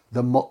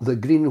the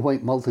green and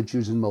white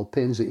multitudes in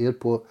Malpensa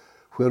Airport,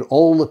 where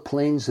all the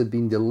planes had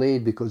been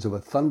delayed because of a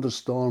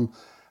thunderstorm,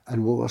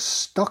 and we were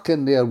stuck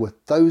in there with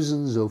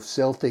thousands of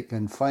Celtic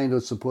and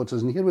Feyenoord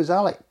supporters. And here was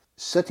Alec,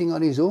 sitting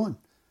on his own,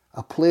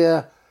 a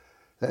player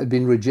that had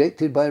been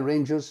rejected by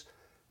Rangers,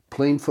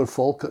 playing for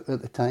Falkirk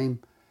at the time.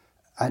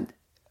 And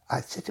I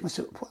said to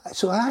myself,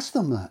 so I asked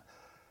him that.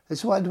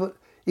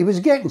 He was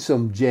getting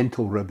some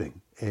gentle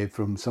ribbing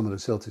from some of the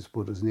Celtic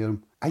supporters near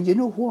him. And you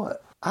know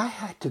what? I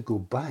had to go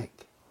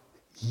back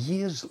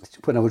years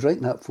when I was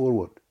writing that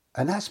foreword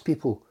and ask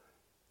people,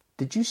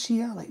 did you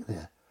see Alec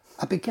there?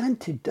 I began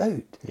to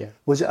doubt. Yeah.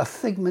 Was it a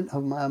figment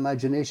of my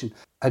imagination?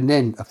 And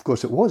then, of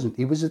course, it wasn't.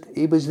 He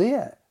was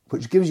there,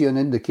 which gives you an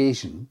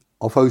indication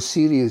of how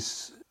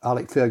serious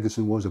Alex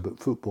Ferguson was about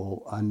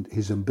football and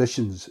his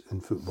ambitions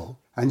in football.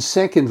 And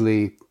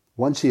secondly,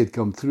 once he had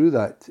come through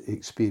that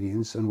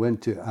experience and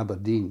went to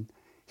Aberdeen,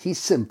 he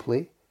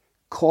simply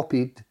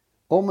copied,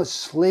 almost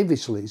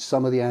slavishly,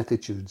 some of the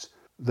attitudes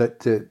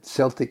that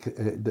Celtic,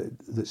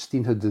 that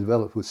Stein had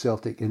developed with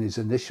Celtic in his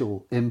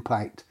initial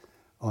impact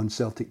on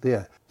Celtic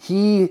there.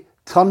 He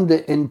turned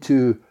it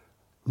into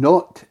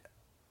not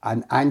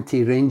an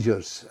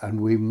anti-Rangers and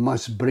we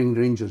must bring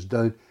Rangers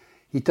down.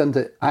 He turned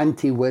it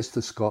anti-West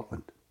of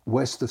Scotland.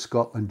 West of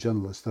Scotland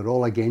journalists, they're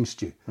all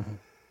against you. Mm-hmm.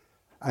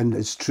 And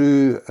it's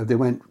true, they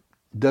went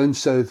down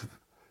south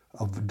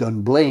of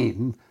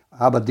Dunblane,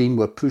 Aberdeen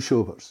were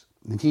pushovers.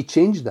 And he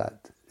changed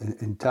that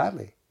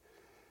entirely.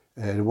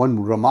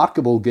 One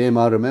remarkable game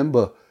I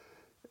remember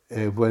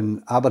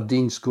when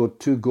Aberdeen scored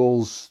 2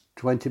 goals,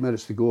 20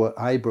 minutes to go at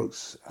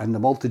Ibrox, and the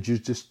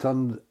multitudes just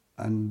turned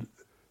and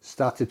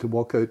started to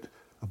walk out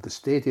of the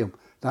stadium.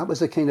 That was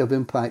the kind of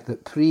impact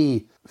that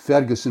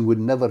pre-Ferguson would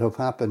never have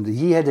happened.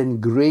 He had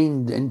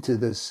ingrained into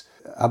this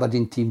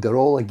Aberdeen team, they're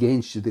all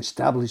against you, the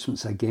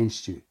establishment's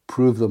against you,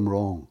 prove them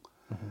wrong.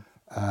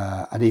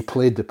 Mm-hmm. And he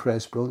played the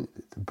press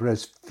brilliantly. The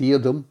press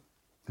feared him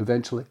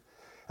eventually.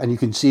 And you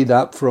can see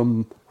that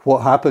from what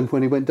happened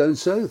when he went down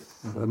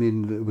south. Mm-hmm. I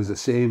mean, it was the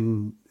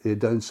same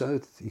down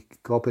south. He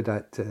copied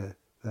that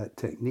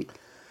technique.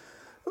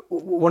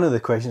 One of the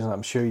questions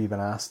I'm sure you've been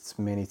asked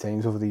many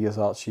times over the years,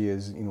 Archie,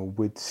 is,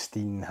 would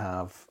Stein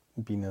have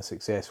been a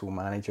successful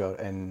manager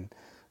in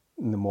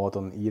the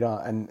modern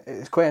era? And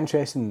it's quite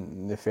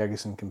interesting, the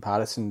Ferguson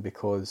comparison,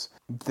 because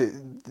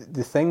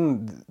the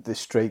thing that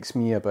strikes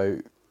me about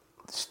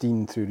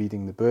Stein through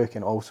reading the book,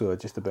 and also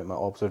just about my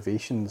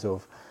observations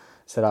of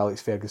Sir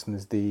Alex Ferguson,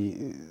 is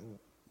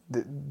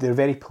they're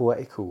very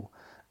political,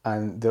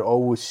 and they're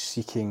always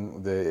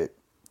seeking the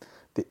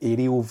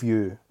aerial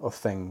view of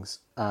things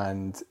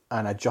and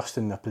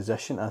adjusting their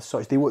position as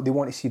such. They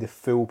want to see the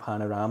full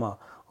panorama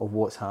of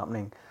what's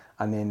happening,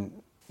 and then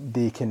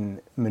they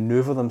can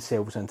manoeuvre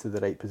themselves into the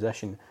right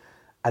position.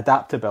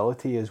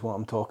 Adaptability is what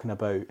I'm talking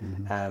about.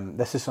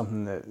 This is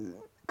something that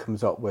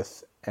comes up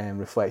with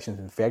reflections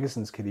in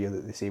Ferguson's career,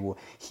 that they say, well,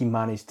 he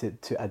managed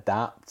to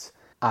adapt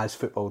as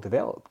football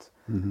developed.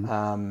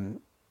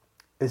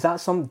 Is that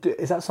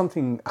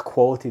something, a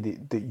quality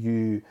that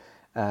you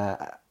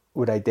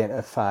would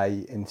identify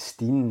in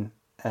Stein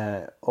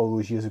all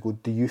those years ago?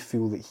 Do you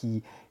feel that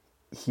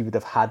he would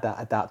have had that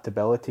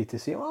adaptability to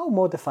say, I'll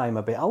modify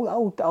my bit,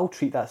 I'll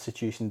treat that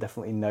situation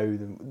differently now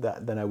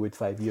than I would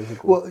 5 years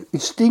ago? Well,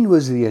 Stein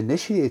was the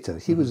initiator.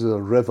 He was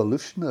a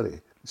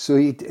revolutionary. So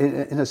he,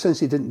 in a sense,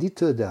 he didn't need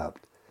to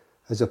adapt.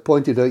 As I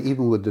pointed out,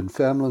 even with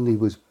Dunfermline, he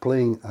was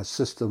playing a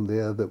system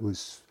there that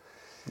was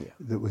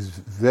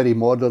very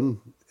modern.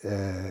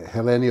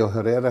 Helenio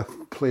Herrera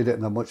played it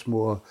in a much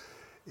more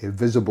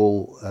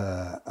visible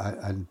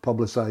and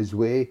publicised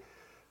way,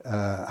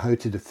 how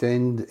to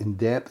defend in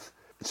depth.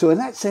 So in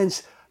that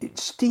sense,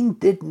 Stein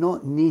did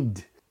not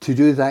need to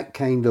do that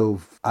kind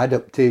of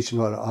adaptation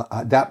or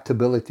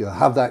adaptability, or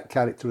have that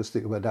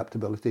characteristic of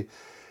adaptability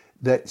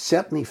that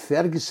certainly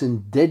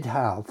Ferguson did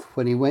have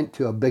when he went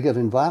to a bigger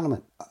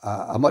environment,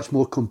 a much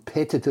more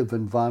competitive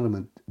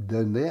environment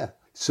down there.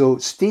 So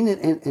Stein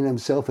in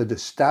himself had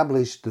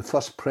established the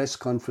first press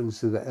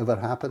conference that ever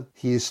happened.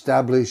 He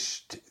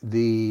established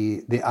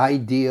the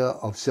idea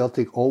of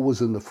Celtic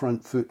always on the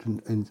front foot,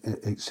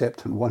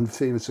 except on one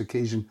famous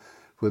occasion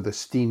where the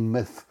Stein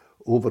myth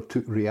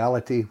overtook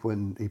reality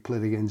when he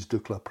played against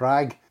Dukla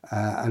Prague,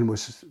 and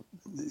was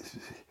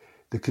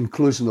the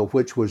conclusion of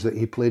which was that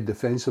he played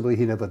defensively.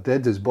 He never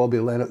did. As Bobby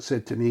Lennox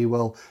said to me,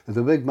 well, if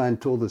the big man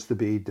told us to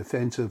be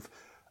defensive,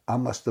 I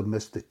must have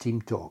missed the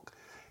team talk.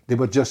 They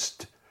were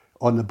just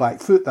on the back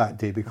foot that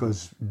day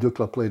because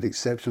Dukla played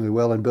exceptionally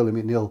well and Billy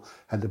McNeill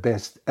had the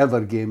best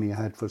ever game he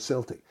had for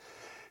Celtic.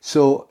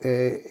 So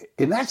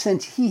in that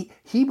sense, he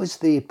was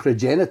the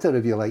progenitor,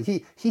 if you like.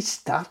 He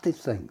started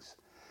things.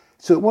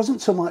 So it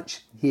wasn't so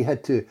much he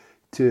had to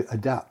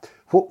adapt.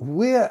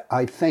 Where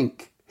I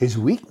think his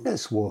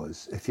weakness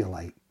was, if you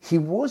like, he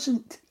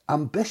wasn't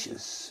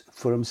ambitious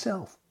for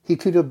himself. He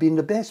could have been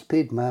the best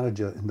paid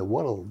manager in the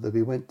world if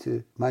he went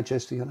to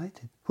Manchester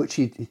United,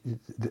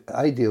 the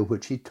idea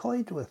which he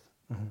toyed with,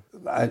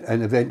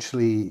 and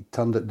eventually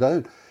turned it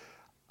down.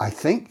 I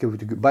think, if we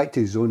go back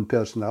to his own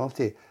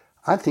personality,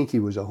 I think he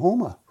was a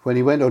homer. When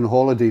he went on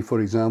holiday,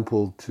 for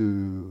example,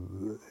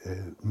 to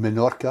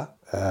Menorca,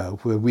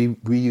 where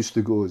we used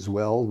to go as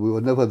well, we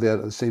were never there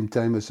at the same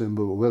time as him,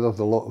 but we were with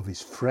a lot of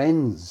his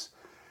friends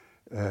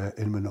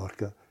in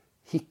Menorca.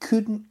 He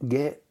couldn't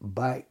get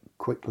back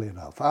quickly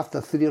enough.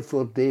 After 3 or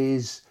 4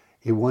 days,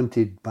 he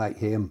wanted back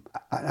home.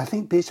 I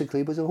think basically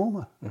he was a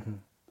homer,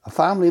 a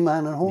family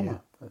man and homer. Yeah,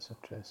 that's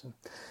interesting.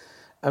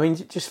 I mean,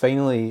 just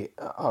finally,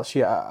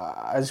 Archie,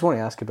 I just want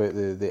to ask about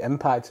the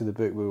impact of the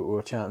book. We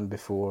were chatting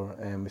before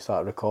we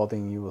started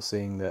recording. You were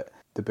saying that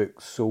the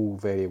book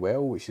sold very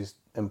well, which is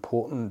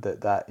important,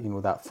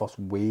 that first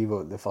wave,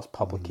 or the first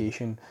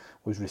publication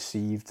was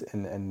received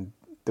in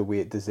the way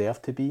it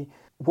deserved to be.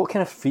 What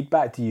kind of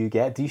feedback do you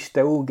get? Do you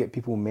still get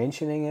people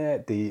mentioning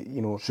it?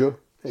 Sure.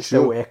 It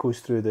still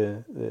echoes through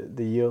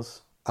the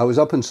years? I was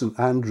up in St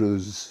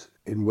Andrews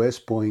in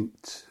West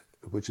Point,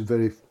 which is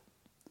very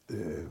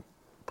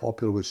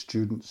popular with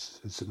students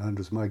in St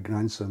Andrews. My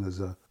grandson is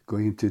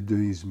going to do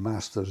his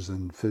masters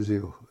in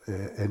physics,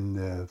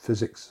 I'm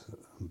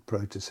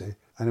proud to say.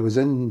 And I was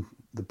in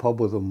the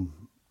pub with him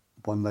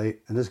one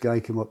night, and this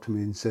guy came up to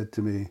me and said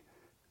to me,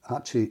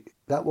 Archie,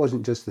 that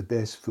wasn't just the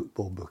best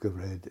football book I've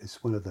read,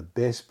 it's one of the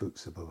best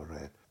books I've ever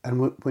read.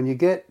 And when you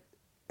get,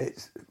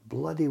 it's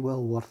bloody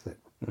well worth it.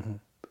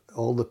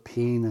 All the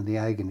pain and the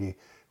agony,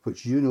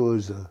 which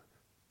as a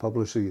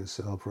publisher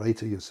yourself,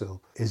 writer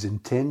yourself, is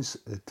intense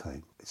at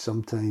times.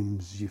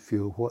 Sometimes you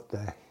feel, what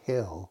the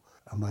hell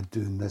am I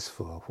doing this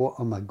for? What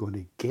am I going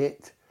to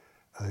get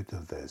out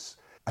of this?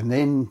 And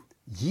then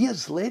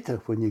years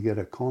later, when you get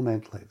a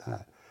comment like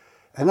that,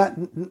 and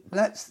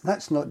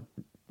that's not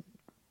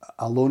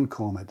a lone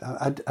comment.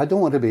 I don't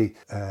want to be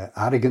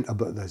arrogant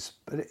about this,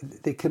 but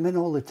they come in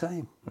all the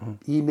time,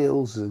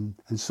 emails and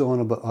so on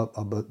about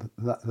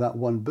that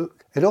one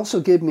book. It also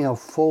gave me a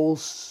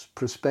false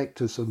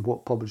prospectus on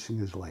what publishing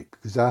is like,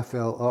 because I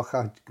felt,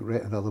 I'd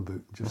write another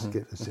book, just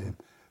get the same.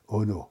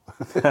 Oh no,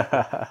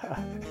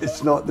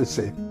 it's not the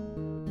same.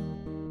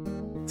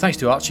 Thanks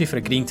to Archie for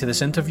agreeing to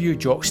this interview.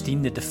 Jock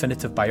Stein, the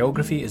definitive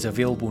biography, is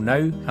available now,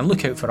 and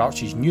look out for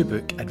Archie's new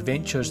book,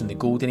 Adventures in the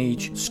Golden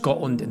Age,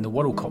 Scotland in the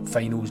World Cup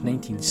Finals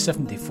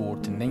 1974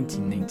 to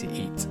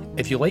 1998.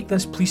 If you like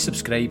this, please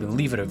subscribe and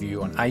leave a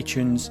review on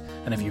iTunes,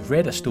 and if you've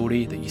read a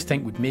story that you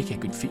think would make a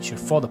good feature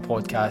for the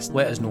podcast,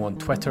 let us know on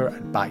Twitter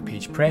at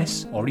Backpage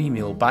Press, or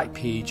email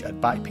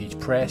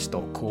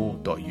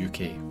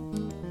backpage@backpagepress.co.uk.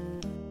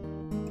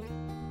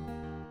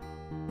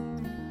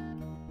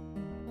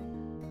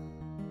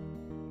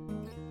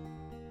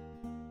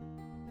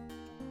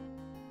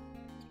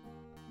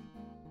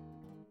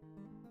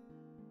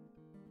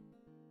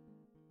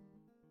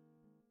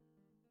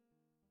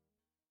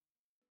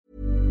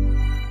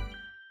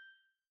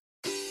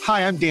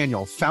 Hi, I'm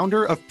Daniel,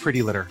 founder of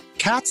Pretty Litter.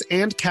 Cats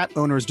and cat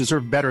owners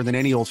deserve better than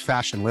any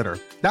old-fashioned litter.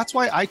 That's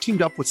why I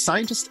teamed up with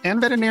scientists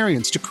and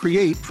veterinarians to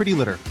create Pretty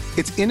Litter.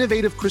 Its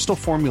innovative crystal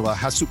formula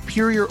has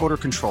superior odor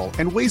control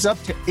and weighs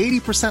up to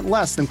 80%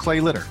 less than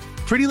clay litter.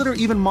 Pretty Litter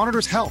even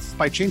monitors health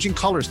by changing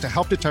colors to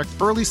help detect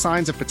early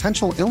signs of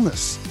potential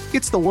illness.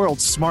 It's the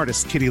world's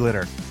smartest kitty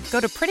litter. Go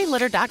to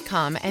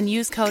prettylitter.com and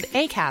use code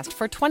ACAST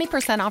for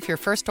 20% off your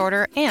first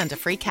order and a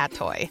free cat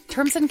toy.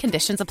 Terms and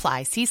conditions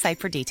apply. See site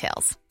for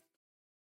details.